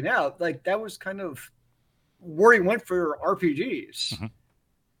 3 came out, like that was kind of where he went for RPGs. Mm-hmm.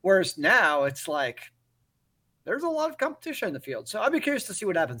 Whereas now it's like there's a lot of competition in the field. So I'd be curious to see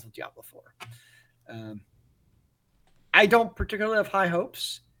what happens with Diablo 4. I don't particularly have high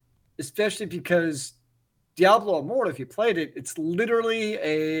hopes, especially because Diablo Immortal, if you played it, it's literally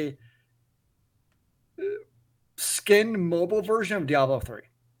a skin mobile version of Diablo 3.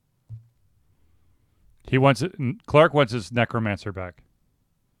 He wants it. Clark wants his necromancer back.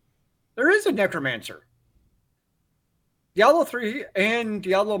 There is a necromancer. Diablo 3 and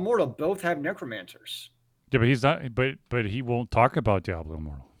Diablo Immortal both have necromancers. Yeah, but he's not. But he won't talk about Diablo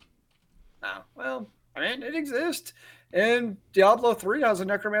Immortal. No, well, I mean, it exists, and Diablo 3 has a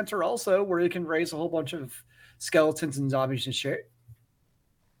necromancer also, where you can raise a whole bunch of skeletons and zombies and shit.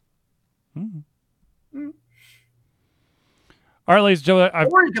 All right, ladies and gentlemen.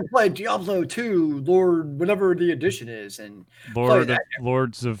 Or you can play Diablo 2, Lord, whatever the edition is, and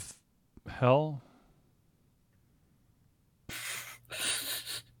Lords of Hell.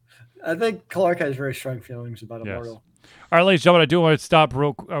 I think Clark has very strong feelings about Immortal. All right, ladies and gentlemen, I do want to stop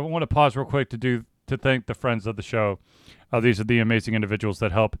I want to pause real quick to thank the friends of the show. These are the amazing individuals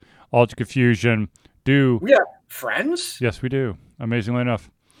that help Alter Confusion do. We have friends? Yes, we do. Amazingly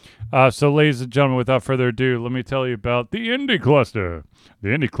enough. So, ladies and gentlemen, without further ado, let me tell you about the Indie Cluster. The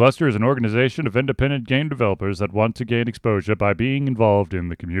Indie Cluster is an organization of independent game developers that want to gain exposure by being involved in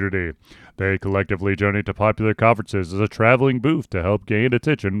the community. They collectively journey to popular conferences as a traveling booth to help gain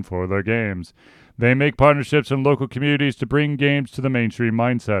attention for their games. They make partnerships in local communities to bring games to the mainstream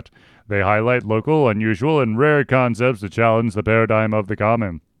mindset. They highlight local, unusual, and rare concepts to challenge the paradigm of the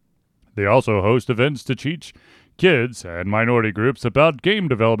common. They also host events to teach kids and minority groups about game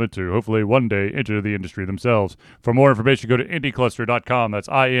development to hopefully one day enter the industry themselves. For more information, go to indiecluster.com. That's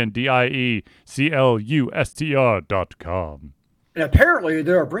INDIECLUSTR.com. And apparently,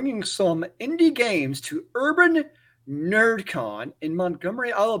 they are bringing some indie games to Urban NerdCon in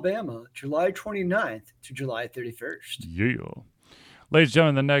Montgomery, Alabama, July 29th to July 31st. Yeah. Ladies and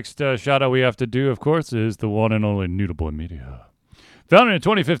gentlemen, the next shout out we have to do, of course, is the one and only Noodle Boy Media. Founded in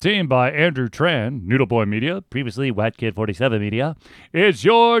 2015 by Andrew Tran, Noodle Boy Media, previously WhatKid47 Media, is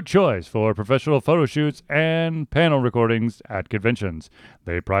your choice for professional photo shoots and panel recordings at conventions.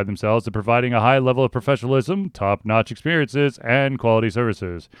 They pride themselves in providing a high level of professionalism, top-notch experiences, and quality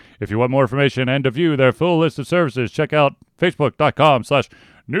services. If you want more information and to view their full list of services, check out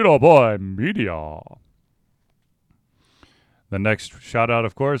facebook.com/NoodleBoyMedia. The next shout-out,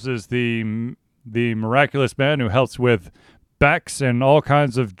 of course, is the miraculous man who helps with backs and all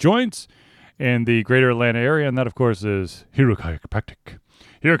kinds of joints in the greater Atlanta area, and that, of course, is Hero Chiropractic.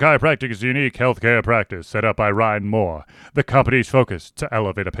 Hero Chiropractic is a unique healthcare practice set up by Ryan Moore. The company's focus to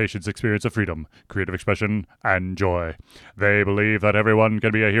elevate a patient's experience of freedom, creative expression, and joy. They believe that everyone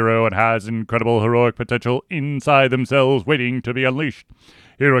can be a hero and has incredible heroic potential inside themselves waiting to be unleashed.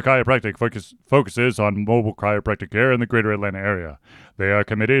 Hero Chiropractic focuses on mobile chiropractic care in the greater Atlanta area. They are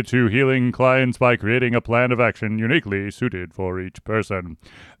committed to healing clients by creating a plan of action uniquely suited for each person.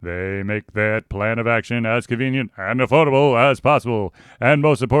 They make that plan of action as convenient and affordable as possible, and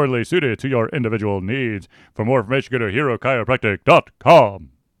most importantly, suited to your individual needs. For more information, go to herochiropractic.com.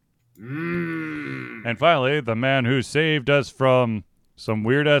 And finally, the man who saved us from some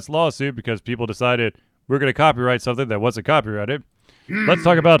weird-ass lawsuit because people decided we're going to copyright something that wasn't copyrighted. Let's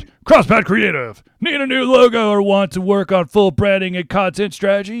talk about CrossPad Creative. Need a new logo or want to work on full branding and content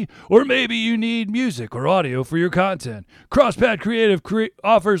strategy? Or maybe you need music or audio for your content. CrossPad Creative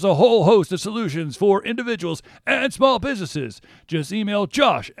offers a whole host of solutions for individuals and small businesses. Just email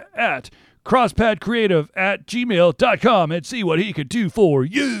Josh at crosspadcreative@gmail.com and see what he can do for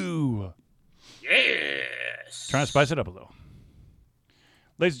you. Yes. Trying to spice it up a little.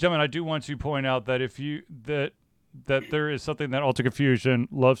 Ladies and gentlemen, I do want to point out that that there is something that Alter Confusion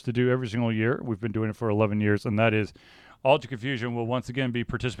loves to do every single year. We've been doing it for 11 years, and that is Alter Confusion will once again be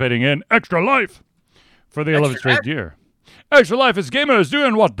participating in Extra Life for the 11th straight year. Extra Life is gamers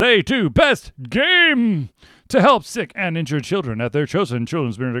doing what they do best. Game! to help sick and injured children at their chosen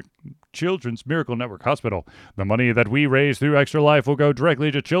Children's Miracle Network Hospital. The money that we raise through Extra Life will go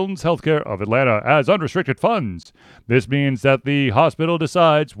directly to Children's Healthcare of Atlanta as unrestricted funds. This means that the hospital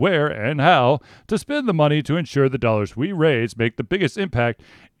decides where and how to spend the money to ensure the dollars we raise make the biggest impact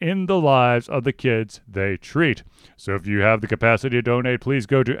in the lives of the kids they treat. So if you have the capacity to donate, please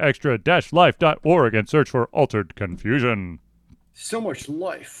go to extra-life.org and search for Altered Confusion. So much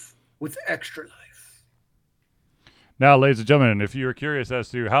life with Extra Life. Now, ladies and gentlemen, if you're curious as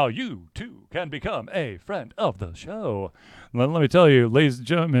to how you, too, can become a friend of the show, let me tell you, ladies and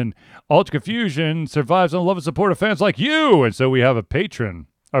gentlemen, Altered Confusion survives on the love and support of fans like you. And so we have a patron,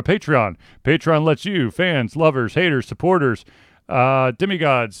 our Patreon. Patreon lets you, fans, lovers, haters, supporters,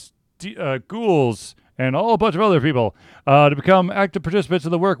 demigods, ghouls, and a bunch of other people to become active participants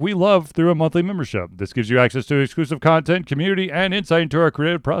in the work we love through a monthly membership. This gives you access to exclusive content, community, and insight into our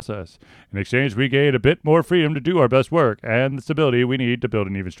creative process. In exchange, we gain a bit more freedom to do our best work and the stability we need to build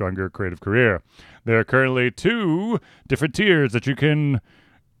an even stronger creative career. There are currently 2 different tiers that you can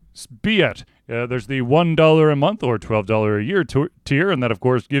be at. There's the $1 a month or $12 a year tier, and that, of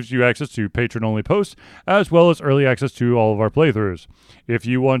course, gives you access to patron-only posts, as well as early access to all of our playthroughs. If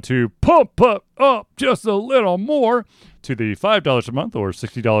you want to pump up just a little more to the $5 a month or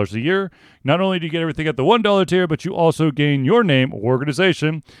 $60 a year, not only do you get everything at the $1 tier, but you also gain your name or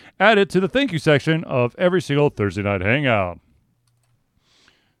organization added to the thank you section of every single Thursday night hangout.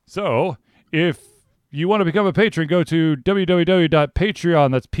 So, if you want to become a patron, go to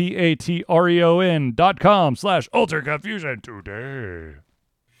www.patreon, that's patreon.com/alteredconfusion today.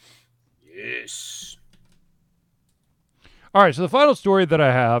 Yes. All right, so the final story that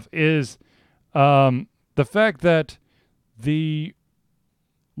I have is the fact that the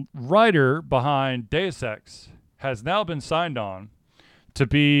writer behind Deus Ex has now been signed on to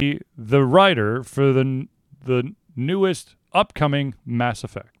be the writer for the newest upcoming Mass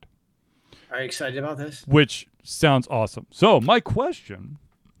Effect. Are you excited about this? Which sounds awesome. So my question,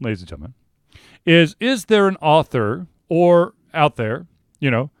 ladies and gentlemen, is there an author or out there,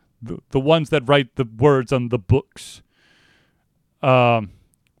 you know, the ones that write the words on the books?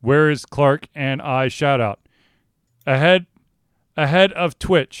 Where is Clark and I shout out? Ahead of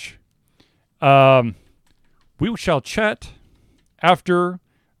Twitch. We shall chat after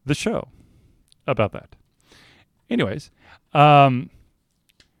the show about that. Anyways,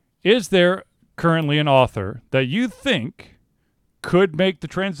 is there currently an author that you think could make the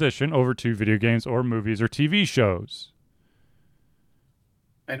transition over to video games or movies or TV shows?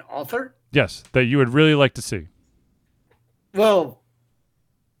 An author? Yes, that you would really like to see. Well,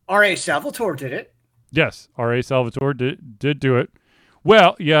 R.A. Salvatore did it. Yes, R.A. Salvatore did do it.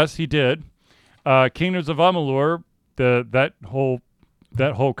 Well, yes, he did. Kingdoms of Amalur, that whole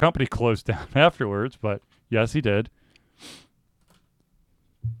company closed down afterwards, but yes, he did.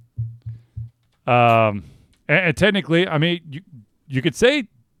 And technically, I mean, you could say,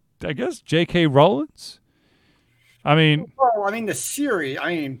 I guess, J.K. Rowling. I mean, well, I mean the series.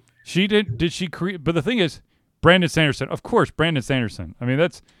 I mean, she did she create? But the thing is, Brandon Sanderson, of course, Brandon Sanderson. I mean,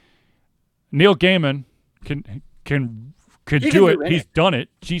 that's Neil Gaiman can do it. He's done it.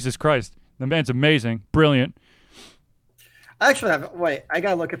 Jesus Christ, the man's amazing, brilliant. Actually, I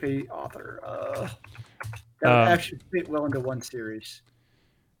gotta look at the author. That would actually fit well into one series.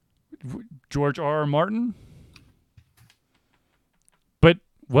 George R.R. Martin? But,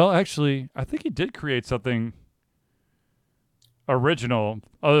 well, actually, I think he did create something original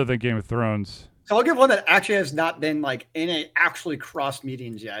other than Game of Thrones. So I'll give one that actually has not been like in a actually cross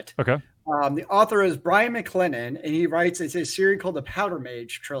meetings yet. Okay. The author is Brian McLennan, and he writes it's a series called the Powder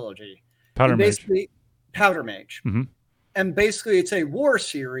Mage trilogy. Powder Mage. Powder Mage. Mm-hmm. And basically, it's a war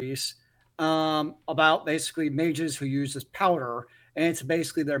series about basically mages who use this powder, and it's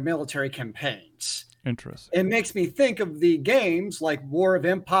basically their military campaigns. Interesting. It makes me think of the games like War of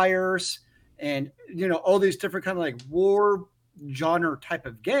Empires and, you know, all these different kind of like war genre type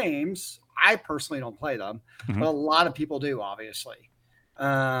of games. I personally don't play them, but a lot of people do, obviously.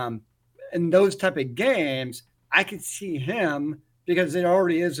 In those type of games, I could see him because it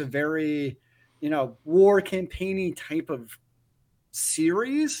already is a very, you know, war campaigny type of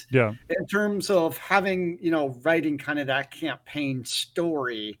series. Yeah. In terms of having, you know, writing kind of that campaign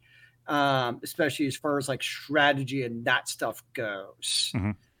story, especially as far as like strategy and that stuff goes.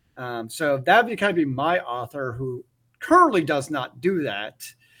 So that would kind of be my author who currently does not do that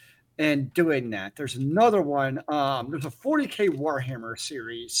and doing that. There's another one. There's a 40K Warhammer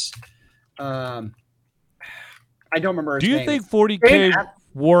series. I don't remember his name. Do you think 40K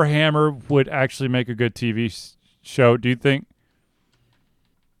Warhammer would actually make a good TV show? Do you think?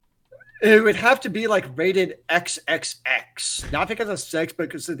 It would have to be like rated XXX, not because of sex, but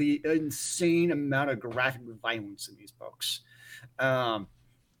because of the insane amount of graphic violence in these books.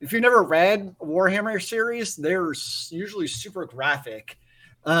 If you've never read a Warhammer series, they're usually super graphic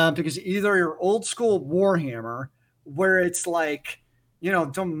because either you're old school Warhammer, where it's like,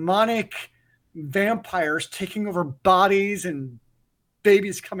 demonic vampires taking over bodies and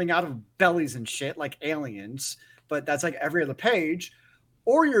babies coming out of bellies and shit like aliens, but that's like every other page.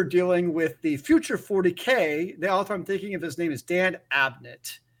 Or you're dealing with the future 40K. The author I'm thinking of, his name is Dan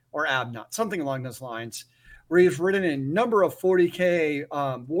Abnett or Abnott, something along those lines, where he's written a number of 40K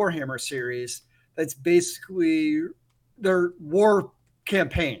Warhammer series that's basically their war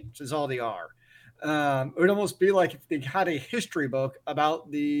campaigns is all they are. It would almost be like if they had a history book about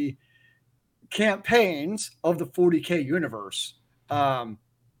the campaigns of the 40K universe.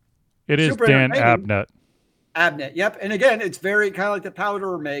 It is Dan Abnett. Abnett, yep. And again, it's very kind of like the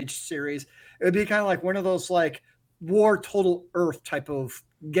Powder Mage series. It would be kind of like one of those like War Total Earth type of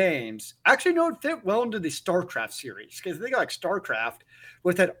games. Actually, no, it fit well into the StarCraft series because they got like StarCraft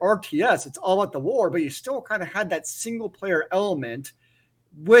with that RTS. It's all about the war, but you still kind of had that single player element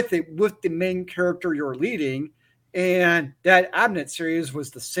with it, with the main character you're leading. And that Abnett series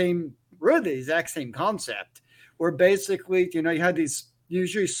was the same, really the exact same concept, where basically, you had these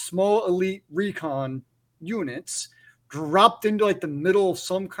usually small elite recon units dropped into like the middle of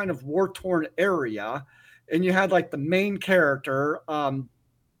some kind of war-torn area, and you had like the main character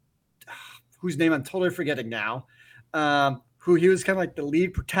whose name I'm totally forgetting now, who he was kind of like the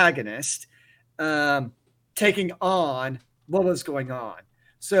lead protagonist, taking on what was going on.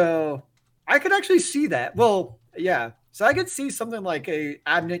 So I could actually see that. Well, yeah. So I could see something like a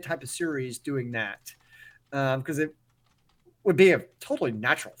Abnett type of series doing that, because it would be a totally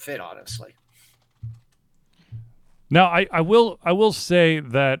natural fit, honestly. Now, I will say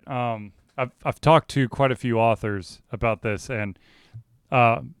that I've talked to quite a few authors about this, and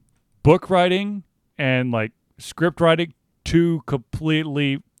book writing and like script writing, two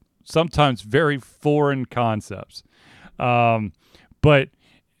completely, sometimes very foreign concepts. But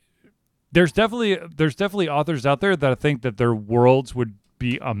there's definitely authors out there that I think that their worlds would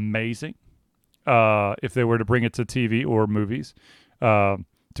be amazing if they were to bring it to TV or movies. To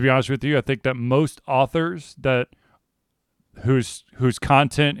be honest with you, I think that most authors that whose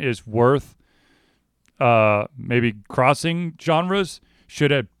content is worth maybe crossing genres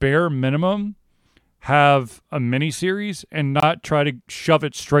should at bare minimum have a miniseries and not try to shove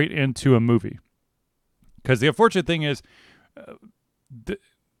it straight into a movie. Because the unfortunate thing is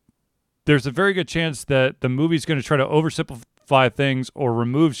there's a very good chance that the movie's going to try to oversimplify things or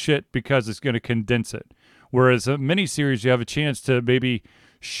remove shit because it's going to condense it. Whereas a miniseries, you have a chance to maybe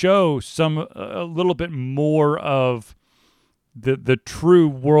show a little bit more of the true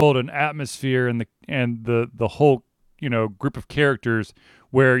world and atmosphere and the whole group of characters,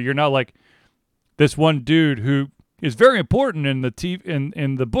 where you're not like this one dude who is very important in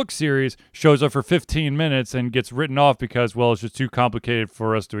the book series shows up for 15 minutes and gets written off because, well, it's just too complicated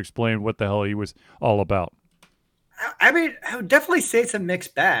for us to explain what the hell he was all about. I mean, I would definitely say it's a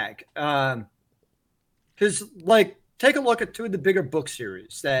mixed bag. Because, like, take a look at two of the bigger book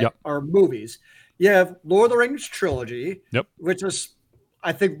series that are movies. You have Lord of the Rings trilogy, which is,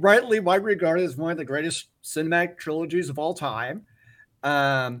 I think, rightly widely regarded as one of the greatest cinematic trilogies of all time.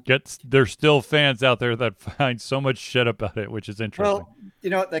 There's still fans out there that find so much shit about it, which is interesting. Well, you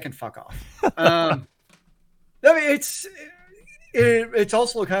know what? They can fuck off. I mean, it's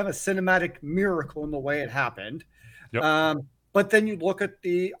also kind of a cinematic miracle in the way it happened. Yep. But then you look at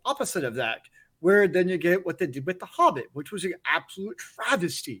the opposite of that, where then you get what they did with The Hobbit, which was an absolute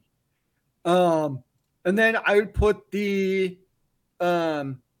travesty. And then I would put the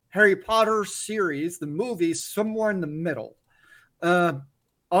Harry Potter series, the movies, somewhere in the middle.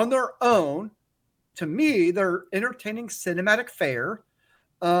 On their own, to me, they're entertaining cinematic fare.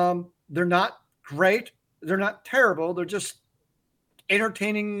 They're not great. They're not terrible. They're just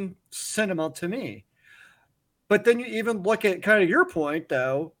entertaining cinema to me. But then you even look at kind of your point,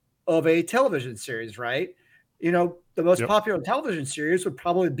 though, of a television series, right? The most popular television series would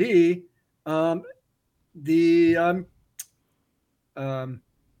probably be oh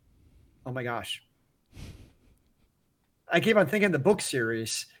my gosh. I keep on thinking the book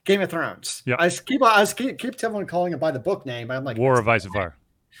series, Game of Thrones. Yep. I keep telling calling it by the book name, but I'm like War of Ice and Fire.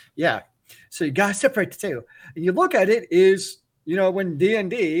 Yeah. So you gotta separate the two. And you look at it is, when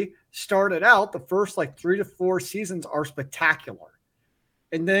D&D started out, the first like 3 to 4 seasons are spectacular.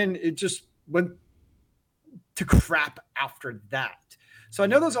 And then it just went to crap after that. So I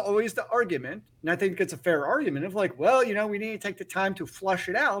know there's always the argument, and I think it's a fair argument of like, well, we need to take the time to flush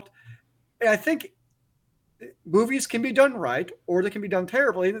it out. I think movies can be done right or they can be done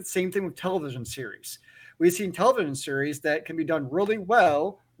terribly. And the same thing with television series. We've seen television series that can be done really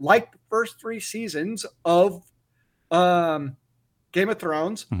well, like the first 3 seasons of Game of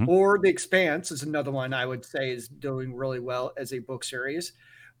Thrones, Mhm. or The Expanse is another one I would say is doing really well as a book series.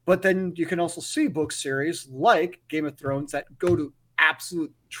 But then you can also see book series like Game of Thrones that go to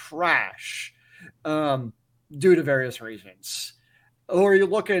absolute trash due to various reasons. Or you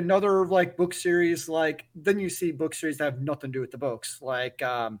look at another like book series, like then you see book series that have nothing to do with the books, like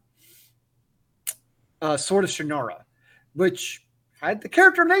Sword of Shannara, which had the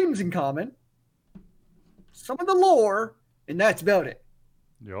character names in common, some of the lore, and that's about it.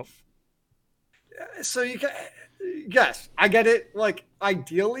 Yep. So you can, yes, I get it. Like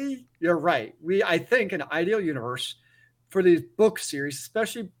ideally, you're right. I think an ideal universe for these book series,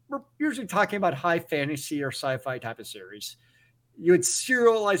 especially we're usually talking about high fantasy or sci-fi type of series, you would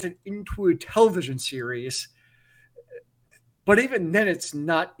serialize it into a television series. But even then, it's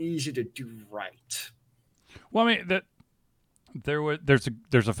not easy to do right. Well, I mean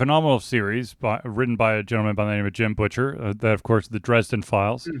there's a phenomenal series written by a gentleman by the name of Jim Butcher. That of course the Dresden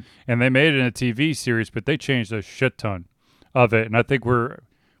Files, and they made it in a TV series, but they changed a shit ton of it. And I think we're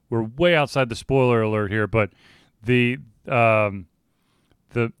way outside the spoiler alert here, but the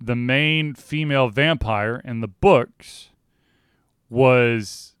main female vampire in the books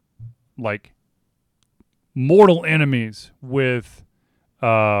was like mortal enemies with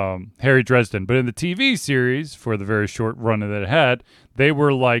Harry Dresden. But in the TV series, for the very short run that it had, they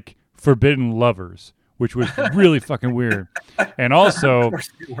were like forbidden lovers, which was really fucking weird. And also,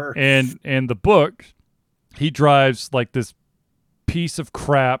 in the book, he drives like this piece of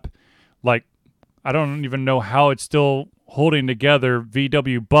crap, like I don't even know how it's still holding together,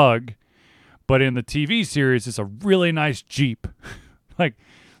 VW Bug. But in the TV series, it's a really nice Jeep. Like,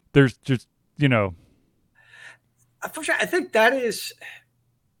 there's just, For sure, I think that is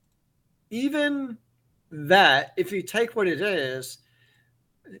even that. If you take what it is,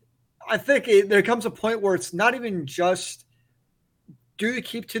 I think there comes a point where it's not even just do you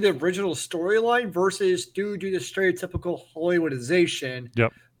keep to the original storyline versus do the stereotypical Hollywoodization.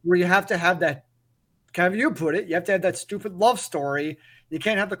 Yep. Where you have to have that, kind of you put it, you have to have that stupid love story. You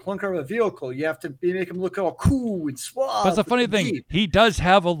can't have the clunker of a vehicle. You have to make him look all cool and suave. That's the funny thing. Jeep. He does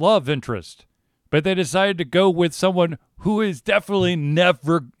have a love interest, but they decided to go with someone who is definitely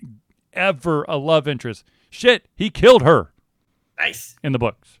never, ever a love interest. Shit, he killed her. Nice. In the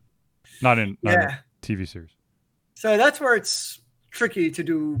books. Not in the TV series. So that's where it's tricky to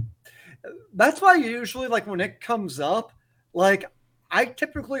do. That's why usually, like, when it comes up, like, I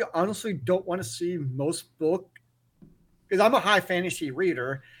typically honestly don't want to see most book, because I'm a high fantasy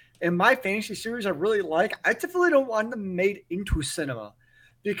reader, and my fantasy series I really like, I typically don't want them made into cinema,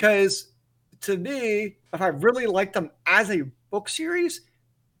 because to me, if I really like them as a book series,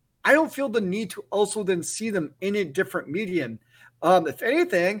 I don't feel the need to also then see them in a different medium. If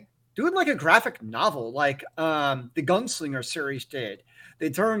anything, do it like a graphic novel, like the Gunslinger series did. They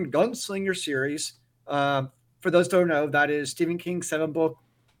turned Gunslinger series, for those who don't know, that is Stephen King's 7-book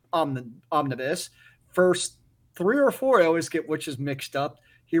omnibus. First 3 or 4, I always get which is mixed up.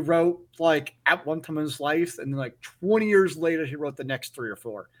 He wrote like at one time in his life, and then like 20 years later, he wrote the next 3 or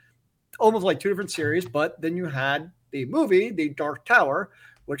 4. Almost like 2 different series, but then you had the movie, The Dark Tower,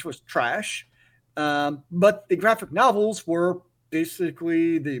 which was trash. But the graphic novels were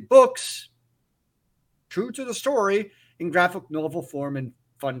basically the books, true to the story, in graphic novel form and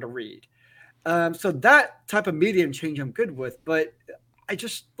fun to read. So that type of medium change I'm good with, but I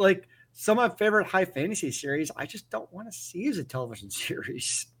just like some of my favorite high fantasy series, I just don't want to see as a television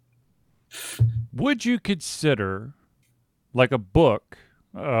series. Would you consider like a book,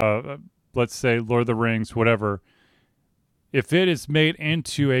 let's say Lord of the Rings, whatever, if it is made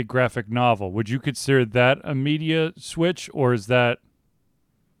into a graphic novel, would you consider that a media switch, or is that?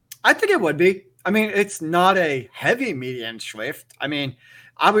 I think it would be. I mean, it's not a heavy media shift. I mean,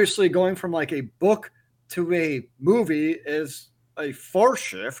 obviously going from like a book to a movie is a far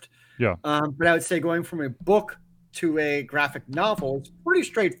shift. Yeah. But I would say going from a book to a graphic novel is pretty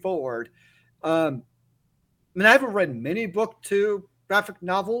straightforward. I mean, I haven't read many book to graphic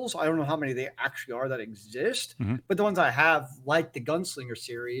novels. I don't know how many they actually are that exist, but the ones I have, like the Gunslinger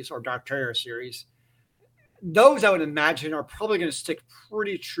series or Dark Tower series, those I would imagine are probably going to stick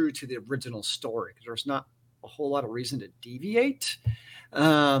pretty true to the original story because there's not a whole lot of reason to deviate.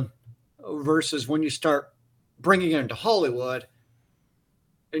 Versus when you start bringing it into Hollywood,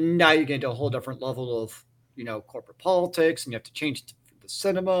 and now you get into a whole different level of, corporate politics, and you have to change the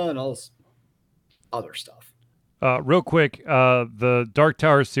cinema and all this other stuff. Real quick, the Dark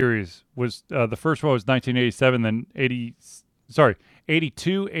Tower series was the first one was 1987, then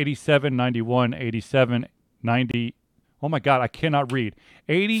 82, 87, 91, 87, 90. Oh my God, I cannot read.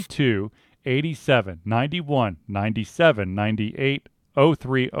 82, 87, 91, 97, 98,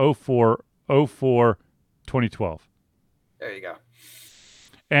 03, 04, 04, 2012. There you go.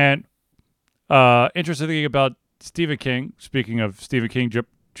 And interesting thing about Stephen King, speaking of Stephen King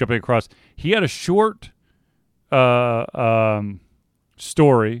jumping across, he had a short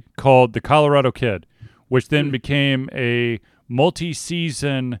story called The Colorado Kid, which then became a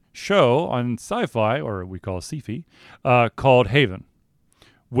multi-season show on Sci-Fi, or we call Sci-Fi, called Haven,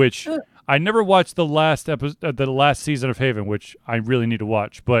 which I never watched the last season of Haven, which I really need to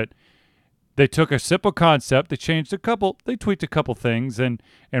watch, but they took a simple concept, they tweaked a couple things and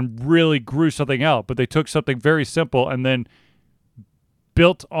really grew something out, but they took something very simple and then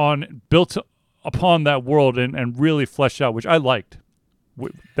built upon that world and really fleshed out, which I liked.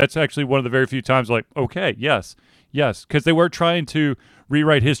 That's actually one of the very few times like, okay, yes, because they were trying to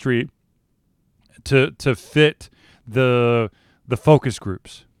rewrite history to fit the focus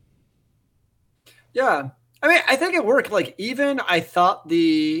groups. Yeah. I mean, I think it worked. Like, even I thought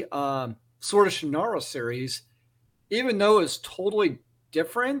the Sword of Shannara series, even though it was totally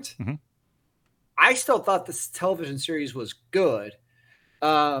different, Mm-hmm. I still thought this television series was good.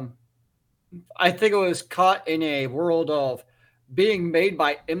 I think it was caught in a world of being made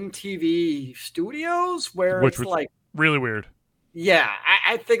by MTV Studios, Which was like really weird. Yeah,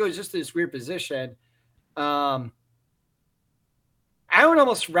 I think it was just this weird position. I would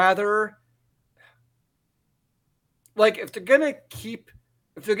almost rather, like, if they're gonna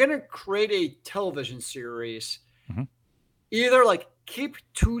create a television series, mm-hmm. either like keep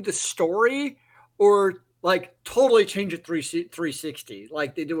to the story or like totally change it 360,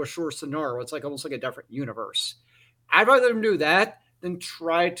 like they do a Shore Sonora. It's like almost like a different universe. I'd rather them do that than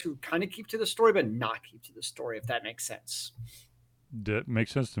try to kind of keep to the story, but not keep to the story, if that makes sense. That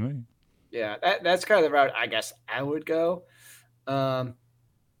makes sense to me. Yeah, that's kind of the route I guess I would go.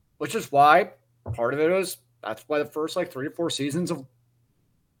 Which is why part of it is that's why the first like 3 or 4 seasons of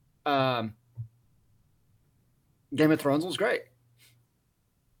Game of Thrones was great.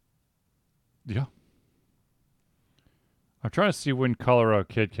 Yeah. I'm trying to see when Colorado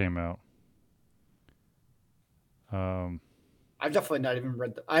Kid came out. I've definitely not even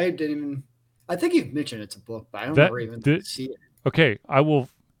read I think you've mentioned it's a book, but I don't ever even see it. Okay, I'm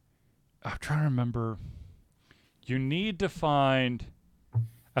trying to remember. You need to find,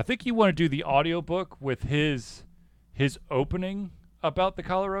 I think you want to do the audiobook with his opening about the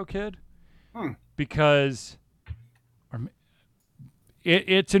Colorado Kid, because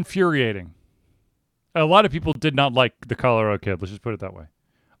it's infuriating. A lot of people did not like the Colorado Kid. Let's just put it that way.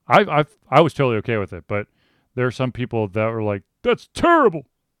 I was totally okay with it, but there are some people that were like, "That's terrible,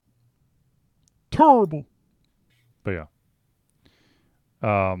 terrible." But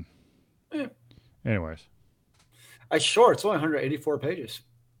yeah. Anyways. It's only 184 pages.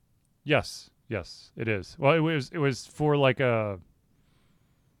 Yes, it is. Well, it was for like a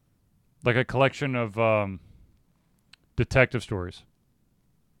collection of detective stories.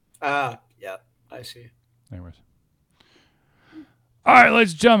 Yeah, I see. Anyways. All right,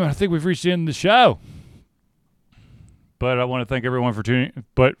 ladies and gentlemen, I think we've reached the end of the show. But I want to thank everyone for tuning.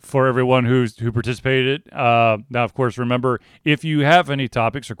 But for everyone who participated, now of course, remember, if you have any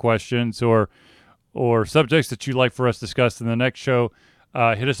topics or questions or subjects that you'd like for us to discuss in the next show,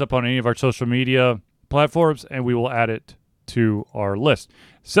 hit us up on any of our social media platforms, and we will add it to our list.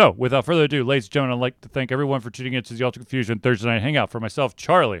 So, without further ado, ladies and gentlemen, I'd like to thank everyone for tuning in to the Ultra Confusion Thursday Night Hangout. For myself,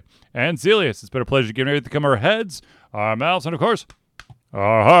 Charlie, and Zelius, it's been a pleasure giving everything to come our heads, our mouths, and of course,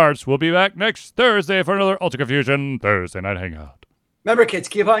 our hearts. We'll be back next Thursday for another Ultra Confusion Thursday Night Hangout. Remember, kids,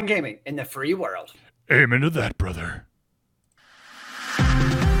 keep on gaming in the free world. Amen to that, brother.